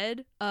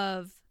instead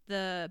of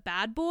the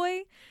bad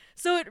boy.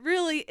 So it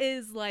really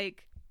is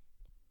like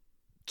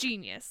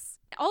genius.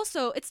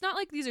 Also, it's not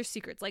like these are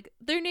secrets. Like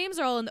their names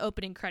are all in the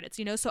opening credits,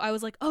 you know? So I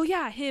was like, oh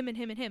yeah, him and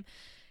him and him.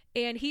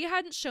 And he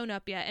hadn't shown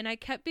up yet. And I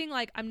kept being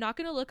like, I'm not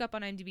going to look up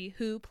on IMDb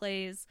who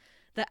plays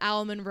the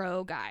Al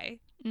Monroe guy,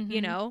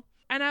 you know?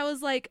 And I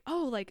was like,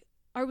 oh, like,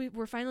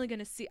 we're finally going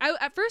to see.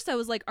 At first I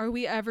was like, are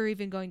we ever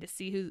even going to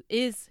see who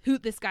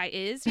this guy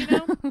is, you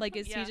know? Like,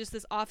 is he just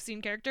this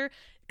off-scene character?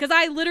 Because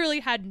I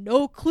literally had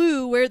no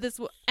clue where this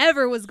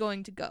ever was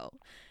going to go.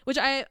 Which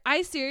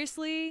I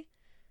seriously,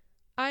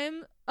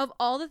 of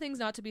all the things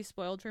not to be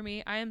spoiled for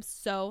me, I am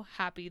so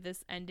happy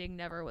this ending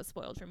never was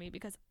spoiled for me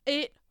because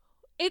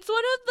it's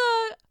one of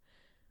the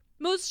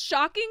most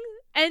shocking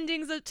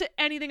endings to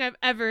anything I've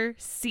ever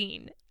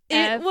seen.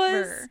 It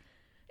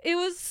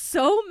was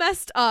so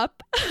messed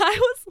up. I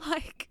was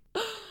like,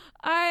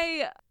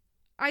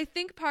 I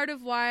think part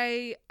of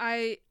why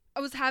I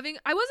wasn't having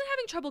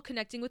trouble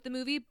connecting with the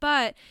movie,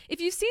 but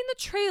if you've seen the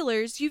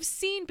trailers, you've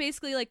seen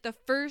basically like the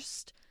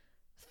first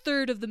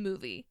third of the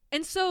movie.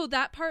 And so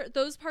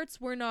those parts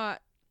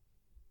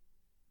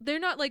they're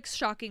not like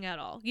shocking at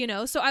all, you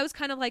know? So I was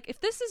kind of like, if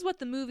this is what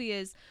the movie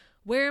is,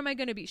 where am I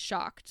going to be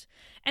shocked?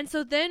 And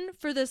so then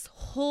for this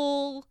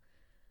whole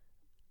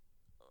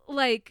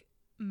like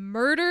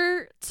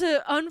murder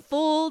to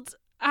unfold,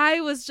 I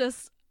was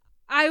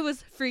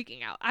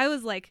freaking out. I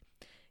was like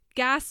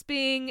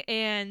gasping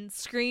and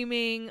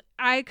screaming.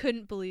 I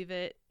couldn't believe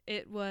it.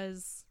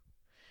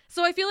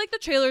 So I feel like the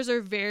trailers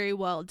are very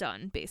well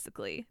done,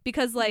 basically,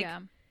 because like,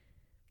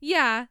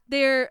 yeah,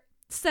 they're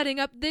setting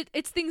up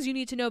it's things you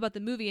need to know about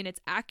the movie and it's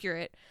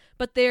accurate,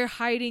 but they're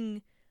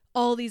hiding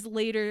all these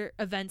later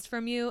events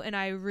from you, and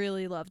I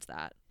really loved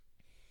that.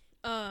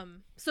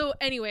 So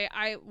anyway,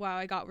 I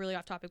got really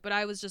off topic, but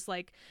I was just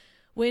like,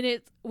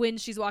 when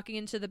she's walking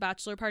into the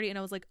bachelor party, and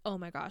I was like, oh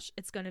my gosh,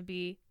 it's gonna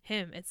be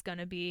him. It's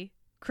gonna be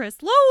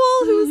Chris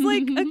Lowell, who's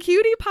like a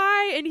cutie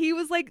pie, and he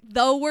was like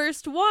the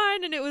worst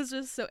one, and it was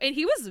just and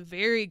he was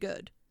very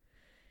good.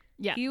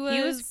 Yeah, he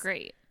was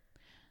great.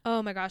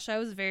 Oh my gosh, I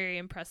was very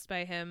impressed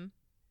by him.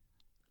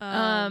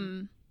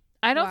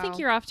 I don't think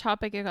you're off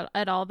topic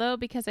at all, though,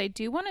 because I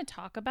do want to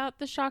talk about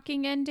the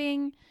shocking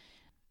ending.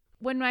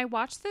 When I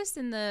watched this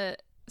in the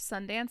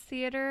Sundance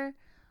Theater,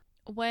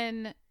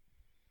 when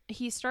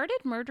he started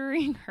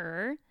murdering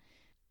her,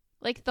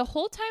 like the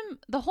whole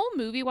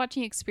movie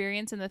watching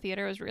experience in the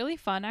theater was really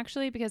fun,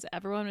 actually, because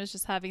everyone was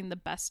just having the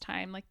best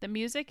time. Like, the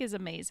music is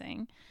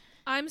amazing.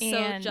 I'm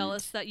so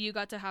jealous that you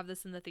got to have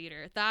this in the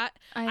theater. I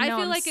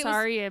know,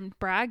 I'm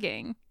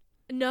bragging.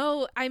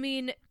 No, I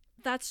mean,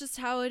 that's just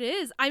how it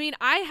is. I mean,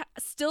 I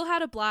still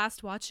had a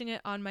blast watching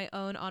it on my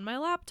own on my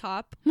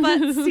laptop,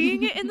 but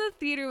seeing it in the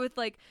theater with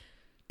like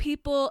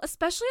people,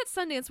 especially at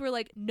Sundance, where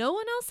like no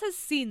one else has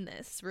seen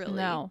this, really.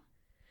 No.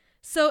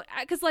 So,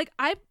 because like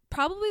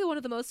probably one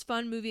of the most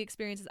fun movie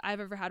experiences I've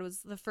ever had was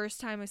the first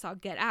time I saw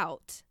Get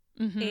Out.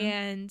 Mm-hmm.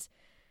 And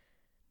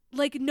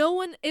like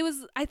it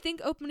was, I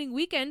think, opening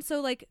weekend,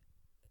 so like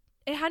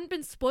it hadn't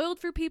been spoiled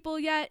for people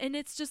yet, and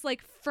it's just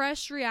like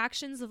fresh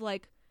reactions of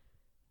like,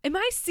 am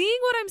I seeing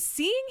what I'm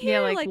seeing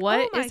here? Yeah, like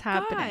what is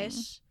happening?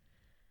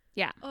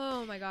 Yeah.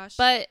 Oh my gosh.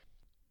 But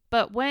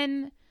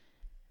when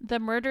the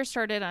murder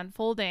started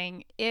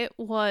unfolding, it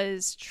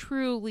was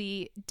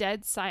truly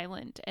dead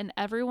silent, and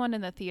everyone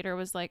in the theater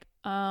was like,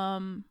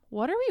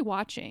 what are we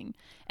watching?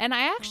 And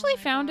I actually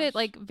found it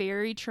like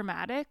very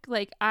traumatic.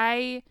 Like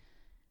I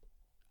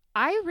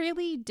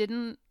really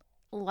didn't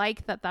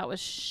like that was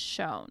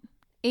shown,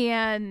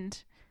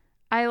 and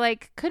I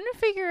like couldn't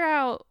figure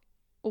out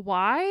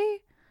why.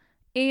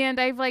 And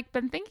I've like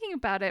been thinking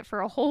about it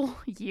for a whole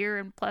year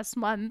and plus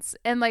months,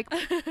 and like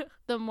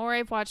the more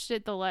I've watched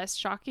it, the less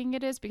shocking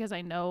it is, because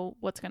I know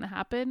what's going to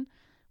happen,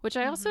 which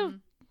I also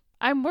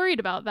I'm worried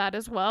about that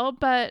as well.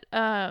 But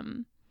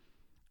I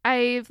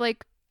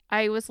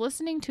was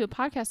listening to a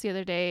podcast the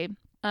other day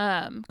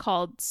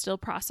called Still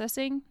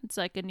Processing. It's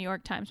like a New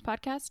York Times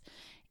podcast,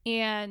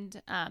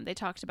 and they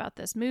talked about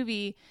this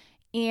movie,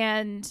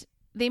 and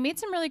they made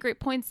some really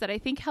great points that I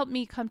think helped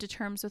me come to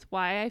terms with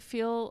why I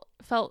felt.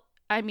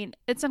 I mean,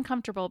 it's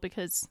uncomfortable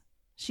because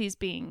she's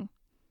being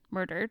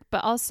murdered,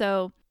 but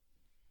also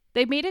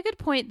they made a good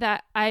point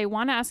that I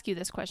want to ask you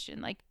this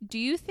question. Like, do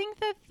you think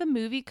that the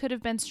movie could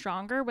have been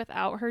stronger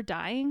without her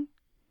dying?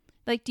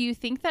 Like, do you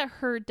think that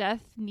her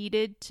death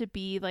needed to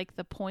be like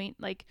the point?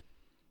 Like,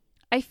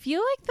 I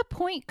feel like the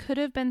point could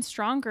have been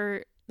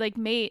stronger. Like,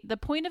 the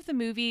point of the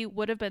movie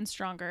would have been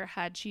stronger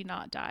had she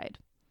not died.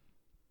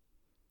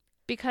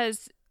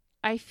 Because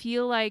I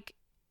feel like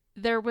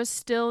there was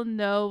still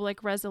no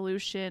like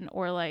resolution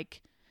or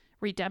like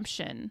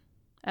redemption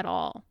at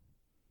all.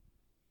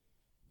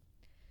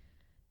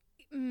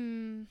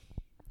 Am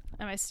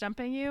I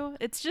stumping you?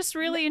 It's just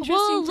really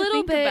interesting to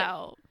think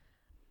about.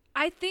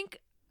 I think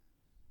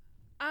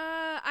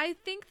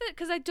that,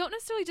 because I don't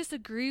necessarily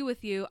disagree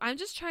with you. I'm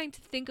just trying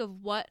to think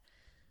of what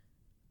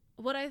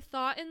I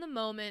thought in the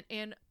moment,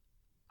 and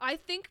I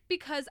think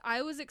because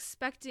I was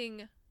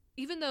expecting,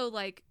 even though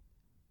like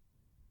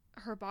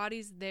her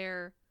body's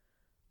there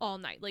all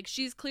night, like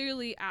she's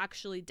clearly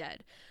actually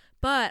dead,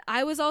 but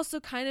I was also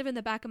kind of in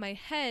the back of my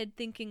head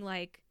thinking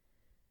like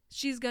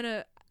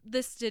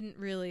this didn't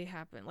really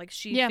happen, like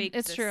she faked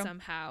this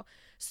somehow.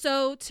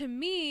 So to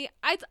me,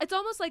 it's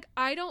almost like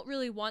I don't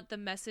really want the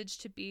message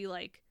to be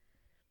like,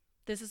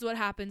 this is what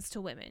happens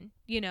to women,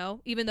 you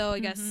know, even though I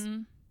guess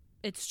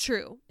it's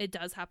true, it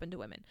does happen to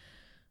women.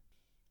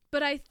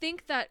 But I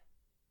think that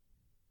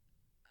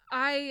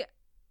I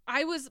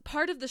was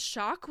part of the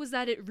shock was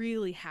that it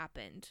really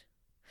happened.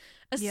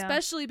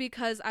 Especially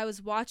because I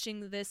was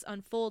watching this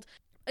unfold.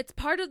 It's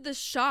part of the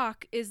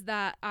shock is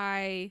that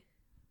I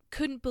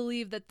couldn't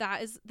believe that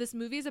this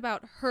movie is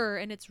about her,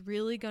 and it's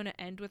really going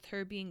to end with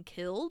her being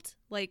killed.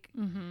 Like,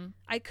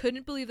 I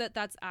couldn't believe that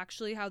that's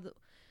actually how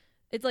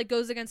it like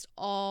goes against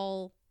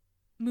all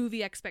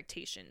movie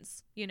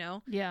expectations, you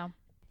know? Yeah.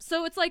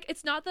 So it's like,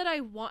 it's not that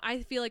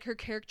I feel like her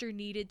character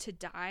needed to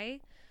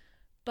die,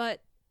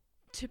 but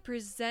to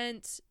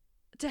present,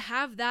 to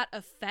have that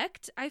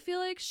effect, I feel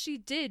like she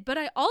did. But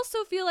I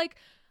also feel like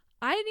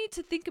I need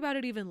to think about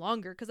it even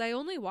longer, because I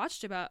only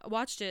watched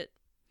it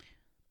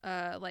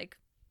like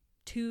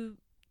 2-3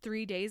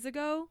 days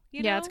ago,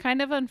 you know? It's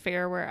kind of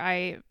unfair where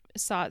I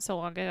saw it so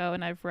long ago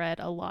and I've read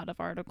a lot of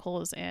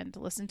articles and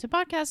listened to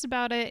podcasts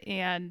about it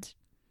and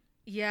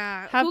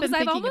have been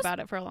thinking about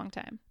it for a long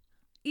time.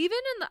 Even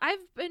I've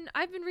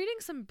been reading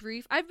some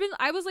brief,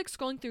 I was like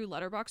scrolling through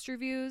Letterboxd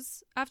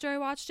reviews after I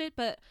watched it,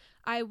 but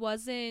I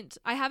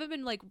haven't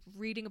been like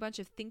reading a bunch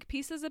of think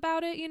pieces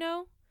about it, you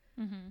know?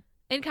 Mm-hmm.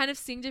 And kind of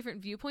seeing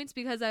different viewpoints,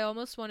 because I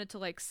almost wanted to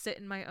like sit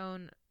in my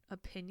own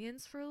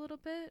opinions for a little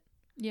bit.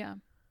 Yeah.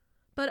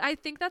 But I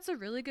think that's a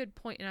really good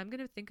point, and I'm going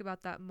to think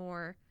about that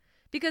more,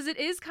 because it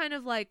is kind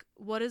of like,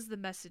 what is the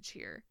message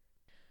here?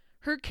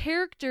 Her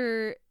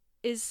character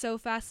is so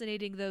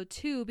fascinating though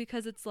too,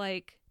 because it's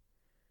like,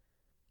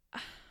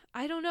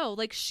 I don't know,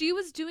 like she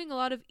was doing a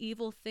lot of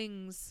evil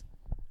things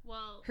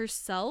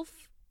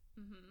herself.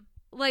 Mm-hmm.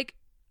 Like,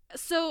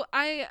 so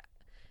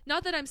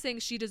not that I'm saying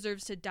she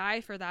deserves to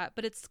die for that,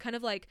 but it's kind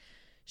of like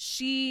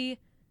she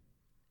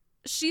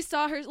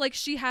saw her, like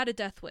she had a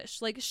death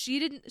wish. Like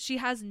she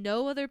has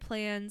no other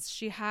plans.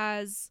 She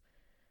has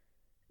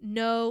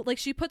no, like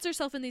she puts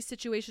herself in these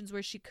situations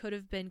where she could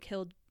have been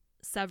killed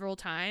several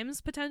times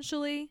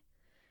potentially.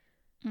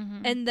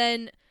 Mm-hmm. And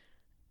then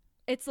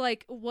it's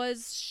like,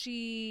 was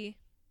she,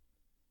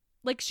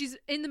 like she's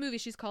in the movie,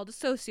 she's called a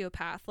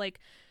sociopath. Like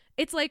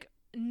it's like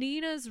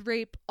Nina's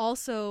rape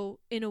also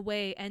in a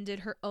way ended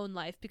her own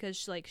life, because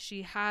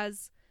she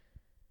has,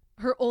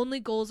 her only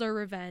goals are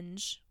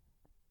revenge,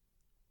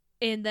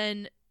 and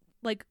then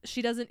like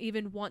she doesn't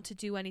even want to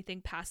do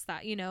anything past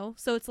that, you know?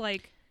 So it's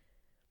like,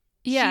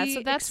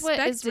 so that's what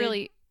is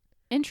really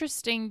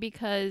interesting,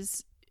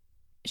 because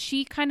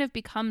she kind of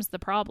becomes the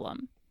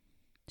problem.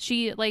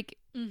 She like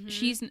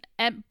she's,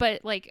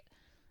 but like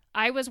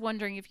I was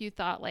wondering if you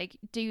thought, like,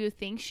 do you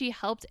think she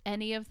helped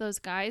any of those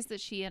guys that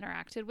she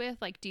interacted with?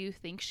 Like, do you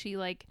think she,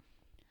 like,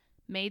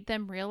 made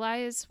them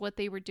realize what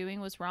they were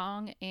doing was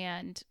wrong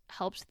and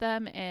helped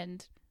them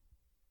and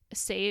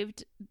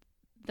saved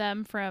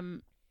them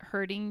from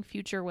hurting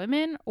future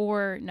women,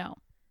 or no?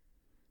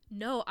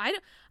 No,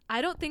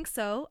 I don't think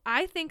so.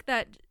 I think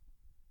that,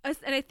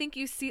 and I think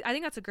you see, I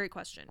think that's a great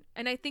question.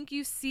 And I think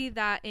you see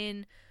that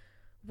in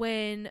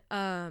when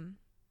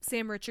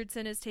Sam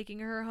Richardson is taking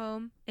her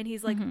home, and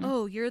he's like,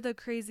 oh, you're the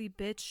crazy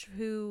bitch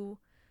who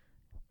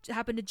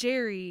happened to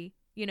Jerry,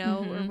 you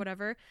know, or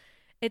whatever.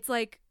 It's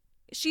like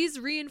she's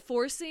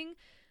reinforcing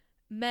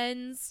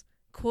men's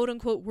quote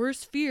unquote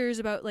worst fears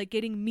about like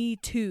getting me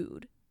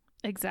too'd.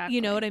 Exactly.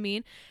 You know what I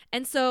mean?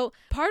 And so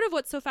part of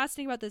what's so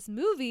fascinating about this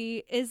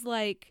movie is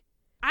like,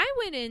 I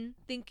went in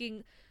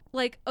thinking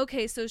like,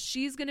 okay, so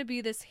she's going to be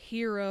this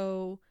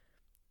hero,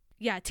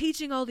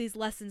 teaching all these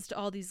lessons to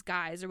all these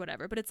guys or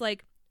whatever. But it's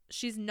like,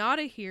 she's not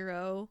a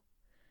hero.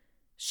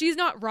 She's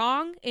not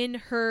wrong in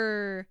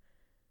her,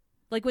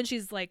 like when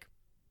she's like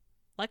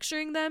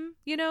lecturing them,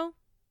 you know,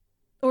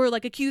 or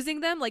like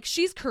accusing them. Like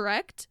she's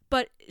correct,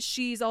 but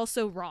she's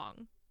also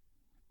wrong.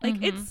 Like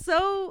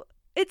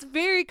it's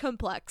very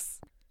complex.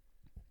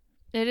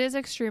 It is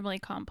extremely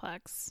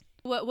complex.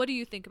 What do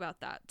you think about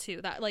that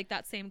too? That like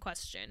that same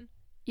question.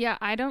 Yeah,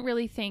 I don't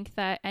really think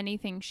that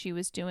anything she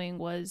was doing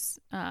was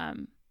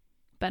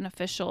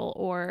beneficial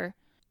or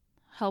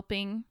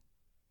helping.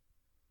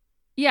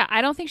 Yeah,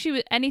 I don't think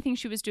anything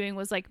she was doing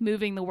was like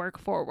moving the work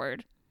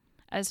forward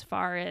as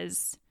far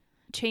as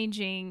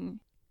changing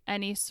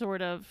any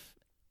sort of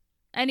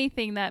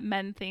anything that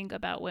men think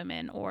about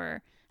women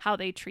or how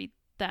they treat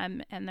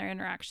them and their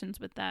interactions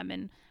with them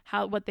and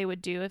what they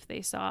would do if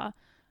they saw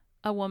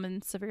a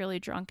woman severely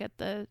drunk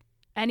at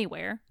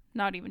anywhere,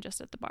 not even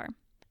just at the bar.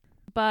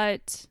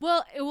 But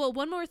well,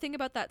 one more thing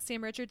about that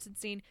Sam Richardson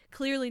scene,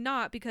 clearly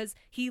not, because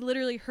he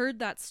literally heard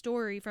that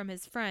story from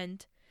his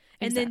friend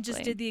and then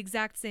just did the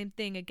exact same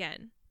thing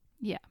again.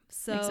 Yeah.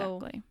 So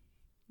exactly.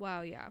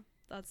 Wow, yeah.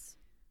 That's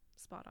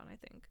spot on, I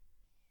think.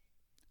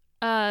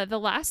 The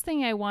last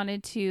thing I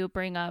wanted to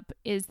bring up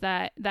is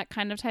that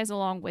kind of ties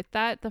along with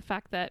that, the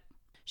fact that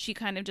she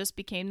kind of just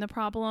became the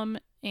problem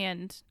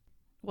and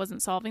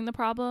wasn't solving the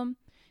problem,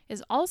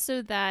 is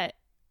also that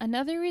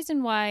another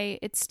reason why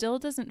it still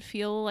doesn't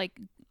feel like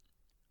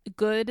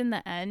good in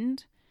the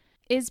end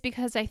is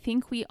because I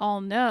think we all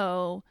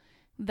know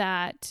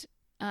that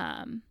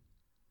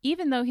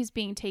even though he's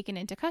being taken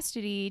into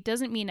custody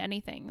doesn't mean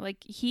anything.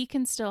 Like he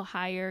can still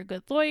hire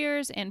good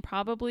lawyers and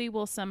probably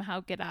will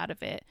somehow get out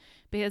of it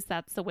because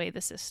that's the way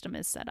the system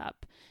is set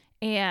up.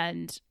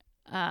 And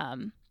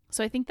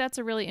so I think that's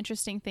a really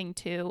interesting thing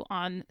too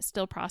on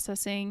still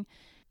processing.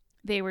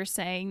 They were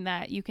saying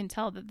that you can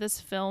tell that this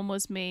film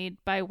was made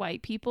by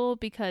white people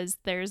because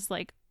there's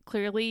like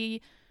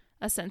clearly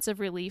a sense of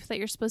relief that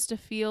you're supposed to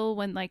feel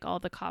when like all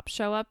the cops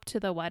show up to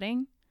the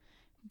wedding.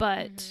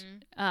 But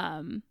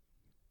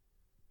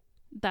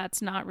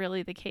that's not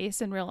really the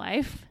case in real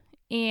life.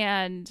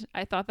 And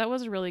I thought that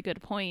was a really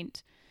good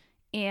point.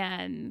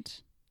 And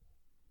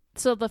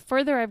so the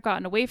further I've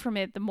gotten away from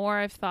it, the more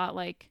I've thought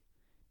like,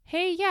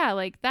 hey, yeah,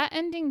 like that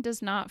ending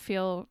does not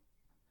feel,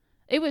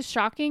 it was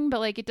shocking, but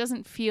like it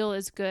doesn't feel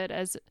as good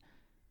as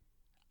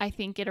I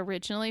think it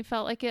originally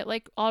felt like it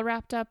like all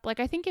wrapped up. Like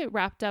I think it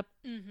wrapped up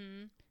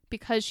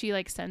because she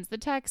like sends the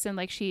text and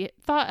like she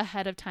thought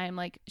ahead of time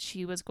like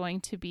she was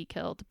going to be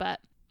killed,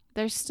 but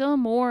there's still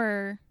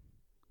more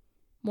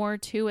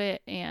to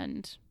it.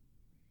 And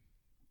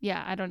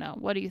yeah, I don't know.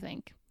 What do you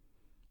think?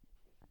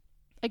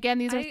 Again,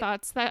 these are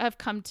thoughts that have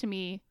come to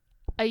me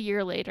a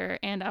year later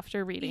and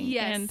after reading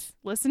and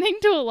listening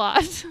to a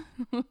lot.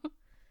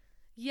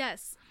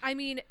 Yes. I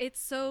mean,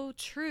 it's so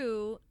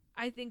true.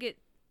 I think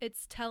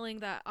it's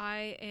telling that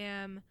I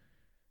am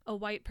a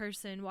white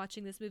person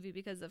watching this movie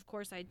because, of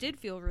course, I did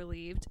feel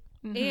relieved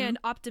and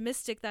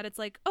optimistic that it's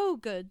like, oh,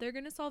 good, they're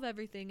going to solve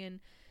everything and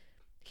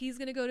he's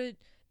going to go to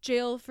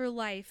jail for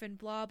life and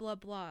blah, blah,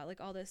 blah,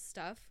 like all this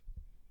stuff.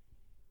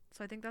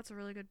 So I think that's a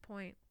really good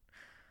point.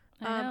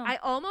 I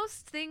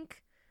almost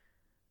think,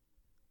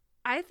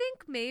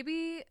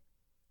 maybe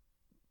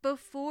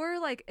before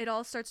like it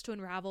all starts to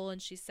unravel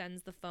and she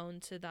sends the phone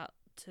to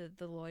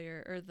the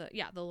lawyer or the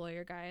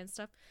lawyer guy and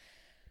stuff.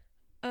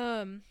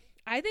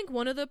 I think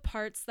one of the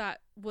parts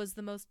that was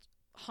the most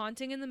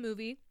haunting in the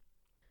movie,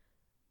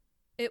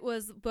 it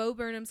was Bo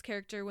Burnham's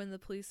character when the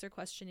police are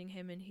questioning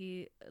him and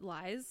he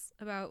lies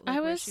about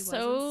like, where she was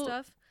and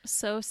stuff.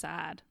 So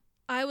sad.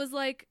 I was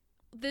like,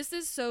 this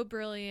is so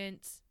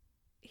brilliant.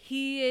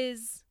 He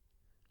is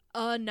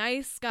a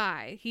nice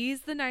guy.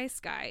 He's the nice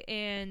guy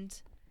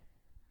and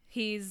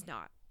he's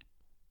not.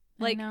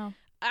 Like,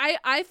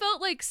 I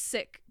felt like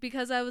sick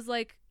because I was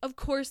like, of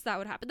course that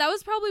would happen. That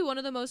was probably one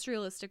of the most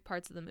realistic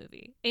parts of the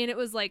movie. And it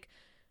was like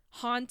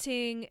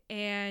haunting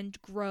and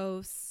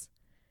gross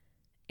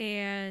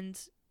and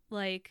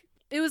like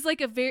it was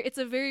like it's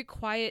a very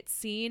quiet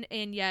scene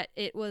and yet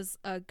it was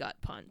a gut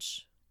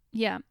punch.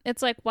 Yeah.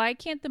 It's like, why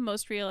can't the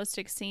most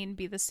realistic scene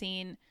be the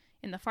scene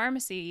in the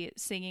pharmacy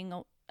singing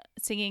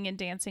and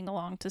dancing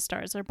along to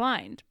Stars Are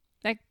Blind?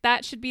 Like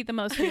that should be the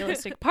most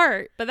realistic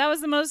part, but that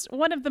was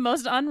one of the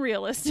most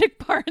unrealistic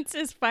parts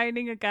is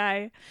finding a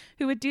guy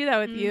who would do that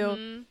with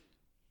you,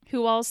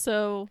 who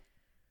also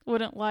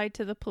wouldn't lie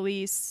to the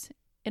police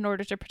in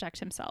order to protect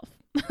himself.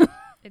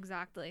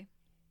 Exactly.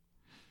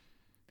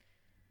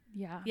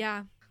 Yeah.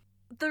 Yeah.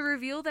 The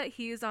reveal that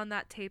he's on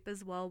that tape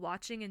as well,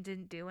 watching and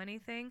didn't do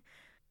anything.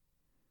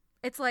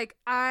 It's like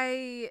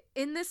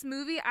in this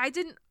movie, I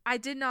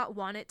did not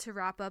want it to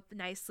wrap up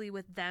nicely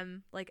with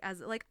them, like as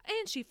like,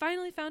 and she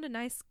finally found a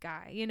nice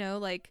guy, you know,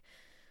 like,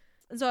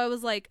 and so I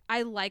was like,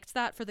 I liked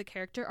that for the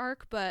character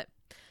arc, but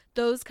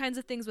those kinds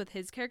of things with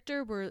his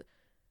character were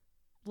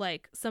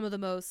like some of the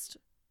most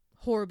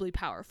horribly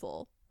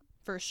powerful,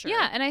 for sure.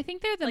 Yeah, and I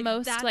think they're the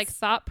most like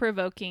thought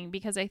provoking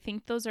because I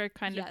think those are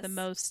kind of the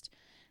most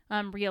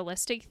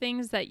realistic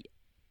things that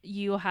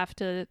you have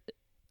to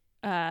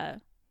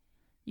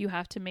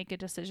make a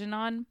decision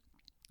on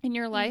in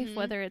your life,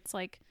 whether it's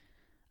like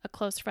a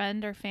close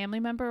friend or family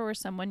member or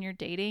someone you're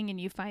dating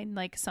and you find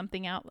like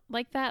something out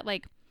like that,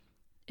 like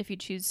if you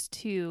choose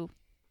to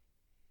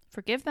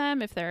forgive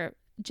them, if they're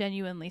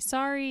genuinely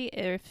sorry,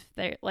 if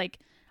they're like,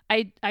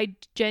 I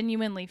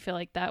genuinely feel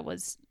like that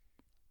was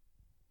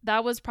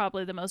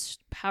probably the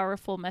most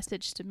powerful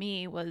message to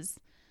me was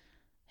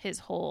his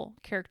whole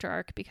character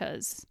arc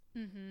because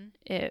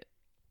it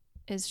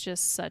is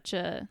just such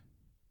a,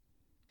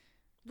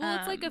 well,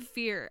 it's like a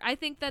fear. I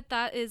think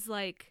that is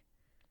like,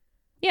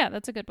 yeah,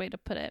 that's a good way to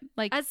put it.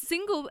 Like as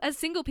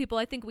single people,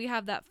 I think we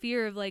have that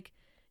fear of like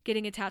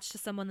getting attached to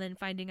someone, then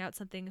finding out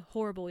something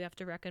horrible we have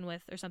to reckon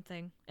with or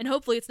something. And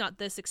hopefully it's not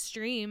this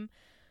extreme,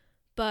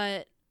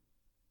 but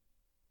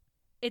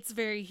it's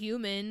very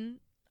human.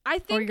 I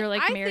think, or you're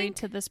like married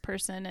to this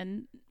person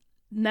and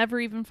never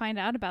even find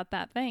out about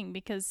that thing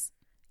because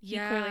he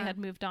clearly had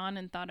moved on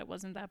and thought it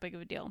wasn't that big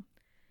of a deal.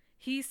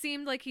 He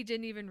seemed like he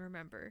didn't even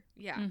remember.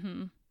 Yeah.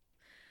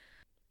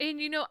 And,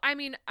 you know, I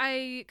mean,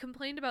 I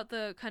complained about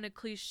the kind of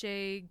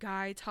cliche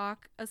guy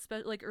talk,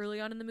 especially like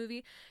early on in the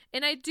movie.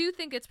 And I do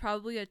think it's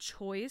probably a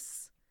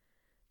choice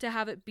to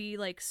have it be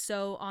like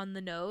so on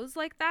the nose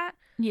like that.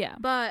 Yeah.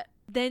 But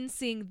then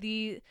seeing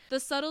the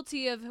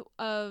subtlety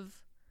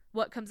of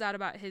what comes out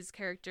about his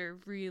character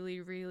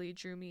really, really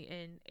drew me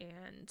in.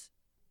 And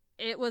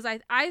it was,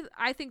 I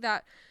think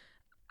that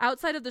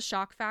outside of the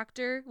shock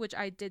factor, which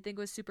I did think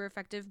was super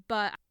effective,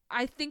 but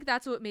I think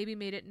that's what maybe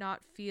made it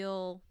not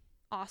feel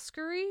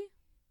Oscar-y,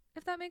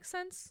 if that makes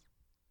sense.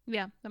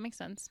 Yeah, that makes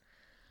sense.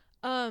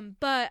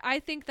 But I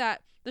think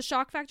that the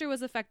shock factor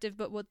was effective,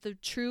 but what the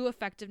true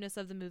effectiveness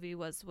of the movie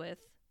was with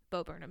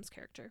Bo Burnham's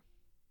character.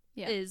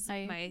 Yeah, is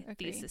my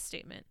thesis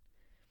statement.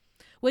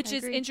 Which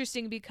is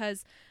interesting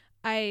because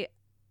if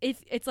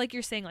it's like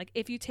you're saying, like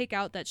if you take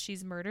out that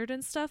she's murdered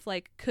and stuff,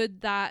 like could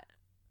that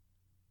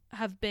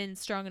have been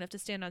strong enough to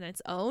stand on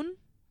its own?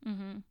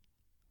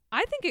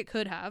 I think it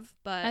could have,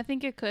 but I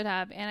think it could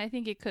have, and I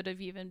think it could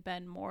have even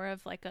been more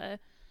of like a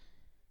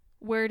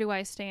where do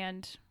I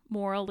stand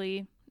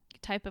morally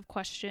type of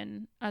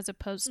question as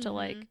opposed to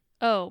like,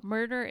 oh,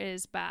 murder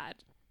is bad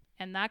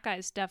and that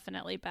guy's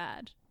definitely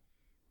bad.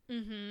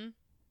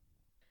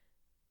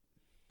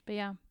 But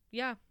yeah.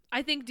 Yeah.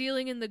 I think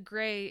dealing in the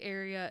gray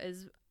area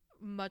is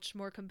much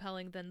more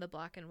compelling than the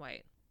black and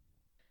white.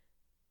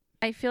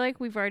 I feel like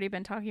we've already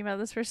been talking about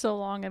this for so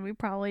long and we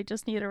probably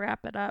just need to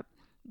wrap it up.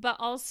 But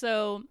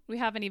also, we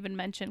haven't even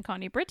mentioned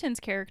Connie Britton's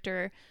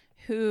character,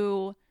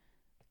 who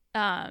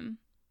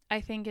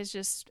I think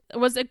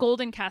was a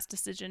golden cast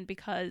decision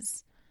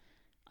because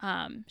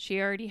she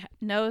already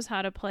knows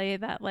how to play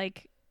that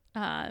like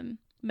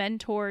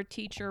mentor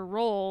teacher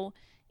role,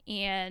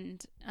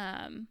 and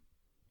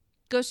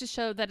goes to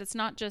show that it's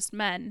not just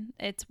men,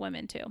 it's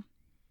women too.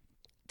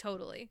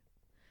 Totally.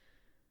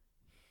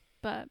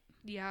 But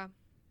yeah.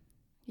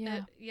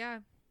 Yeah.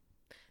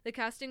 The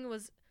casting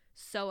was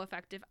so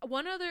effective.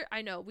 One other,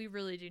 I know we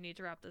really do need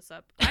to wrap this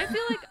up. I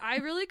feel like I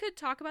really could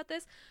talk about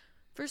this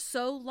for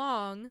so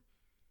long,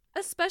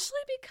 especially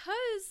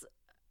because,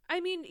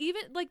 I mean,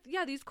 even like,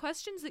 yeah, these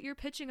questions that you're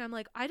pitching, I'm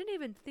like, I didn't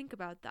even think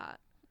about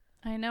that.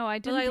 I know. I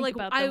didn't think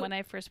about them when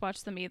I first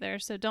watched them either.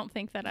 So don't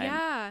think that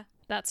I'm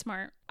that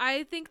smart.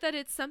 I think that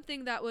it's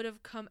something that would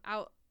have come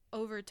out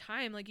over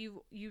time. Like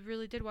you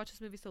really did watch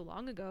this movie so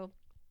long ago.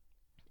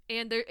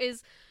 And there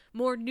is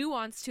more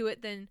nuance to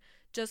it than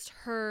just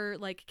her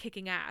like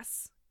kicking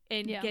ass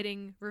and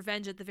getting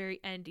revenge at the very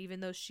end, even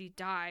though she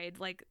died.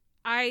 Like,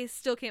 I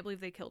still can't believe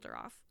they killed her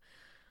off.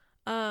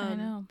 I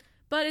know.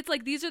 But it's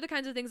like, these are the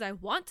kinds of things I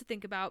want to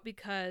think about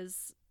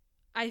because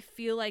I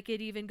feel like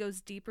it even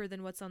goes deeper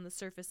than what's on the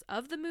surface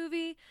of the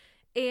movie.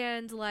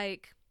 And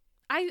like,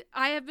 I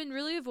have been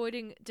really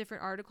avoiding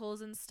different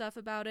articles and stuff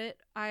about it.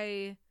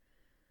 I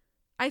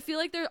feel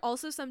like there are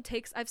also some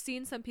takes. I've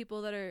seen some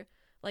people that are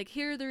like,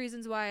 here are the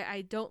reasons why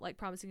I don't like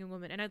Promising Young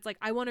Woman. And it's like,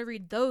 I want to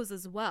read those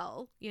as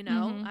well. You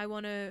know, Mm-hmm. I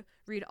want to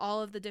read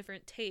all of the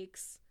different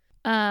takes.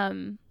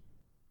 There's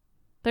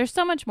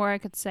so much more I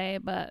could say,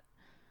 but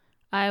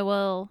I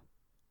will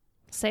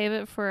save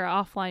it for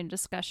offline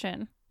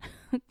discussion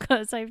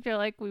because I feel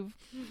like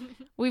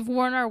we've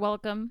worn our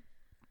welcome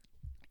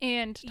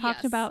and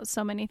talked about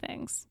so many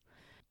things.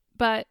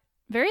 But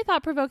very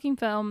thought-provoking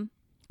film,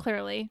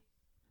 clearly.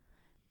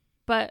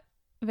 But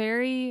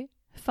very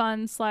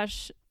fun /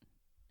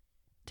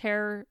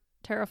 terrible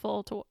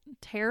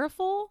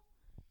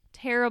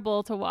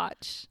to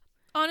watch.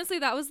 Honestly,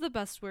 that was the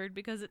best word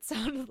because it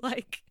sounded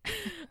like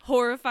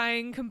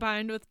horrifying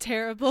combined with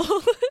terrible.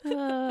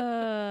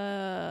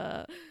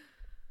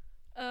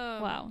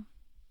 Wow.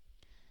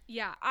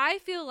 Yeah, I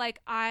feel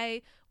like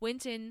I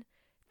went in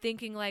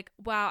thinking like,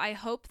 wow, I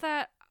hope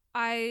that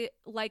I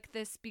like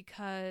this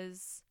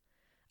because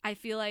I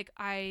feel like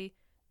I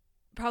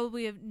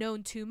probably have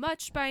known too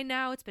much by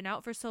now. It's been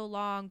out for so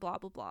long, blah,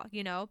 blah, blah,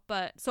 you know?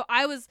 But so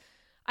I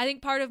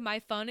think part of my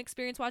fun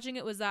experience watching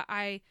it was that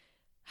I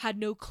had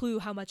no clue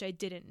how much I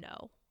didn't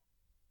know.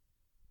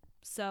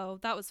 So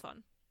that was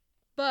fun.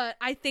 But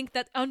I think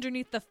that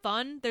underneath the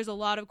fun, there's a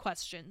lot of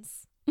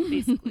questions,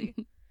 basically.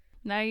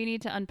 Now you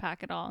need to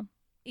unpack it all.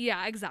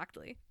 Yeah,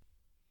 exactly.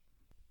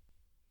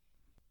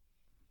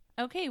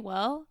 Okay,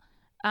 well,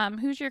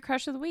 who's your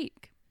crush of the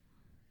week?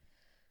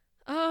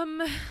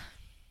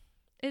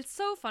 It's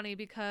so funny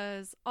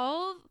because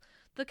all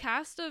the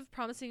cast of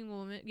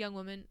Promising Young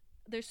Woman,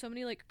 there's so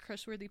many like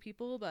crush-worthy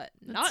people, but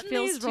not in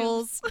these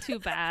roles. Too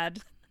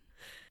bad.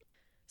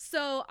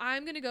 So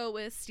I'm gonna go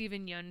with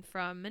Steven Yeun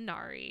from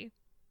Minari.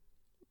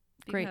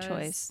 Great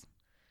choice.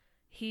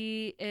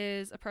 He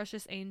is a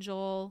precious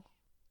angel.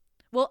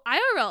 Well,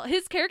 IRL,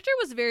 his character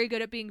was very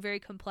good at being very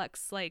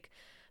complex, like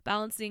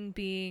balancing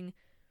being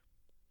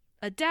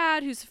a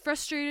dad who's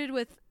frustrated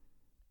with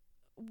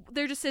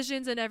their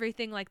decisions and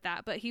everything like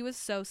that. But he was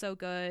so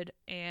good,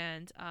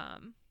 and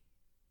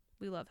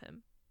we love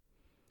him.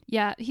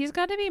 Yeah, he's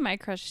got to be my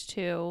crush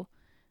too.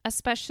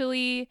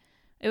 Especially,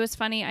 it was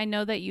funny. I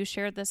know that you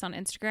shared this on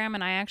Instagram,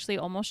 and I actually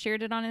almost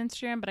shared it on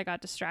Instagram, but I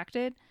got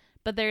distracted.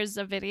 But there's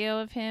a video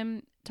of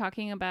him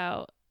talking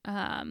about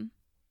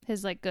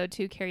his like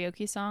go-to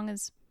karaoke song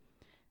is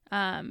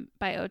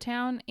by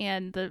O-Town,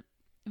 and the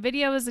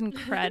video is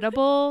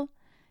incredible.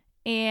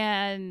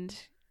 And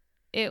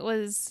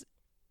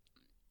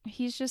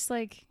he's just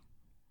like,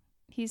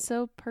 he's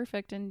so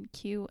perfect and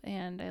cute,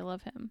 and I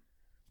love him.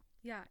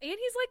 Yeah, and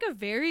he's like a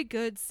very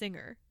good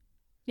singer.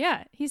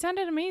 Yeah, he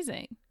sounded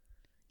amazing.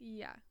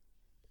 Yeah.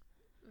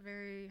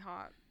 Very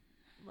hot.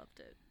 Loved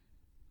it.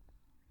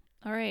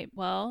 All right,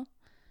 well,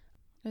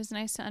 it was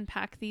nice to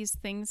unpack these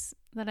things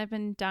that I've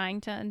been dying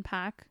to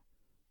unpack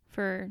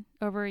for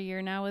over a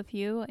year now with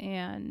you,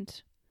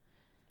 and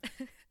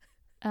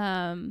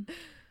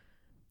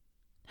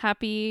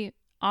happy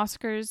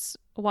Oscars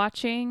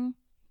watching,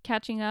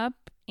 catching up,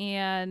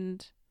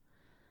 and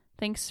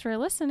thanks for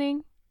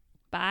listening.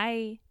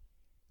 Bye.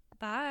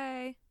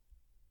 Bye.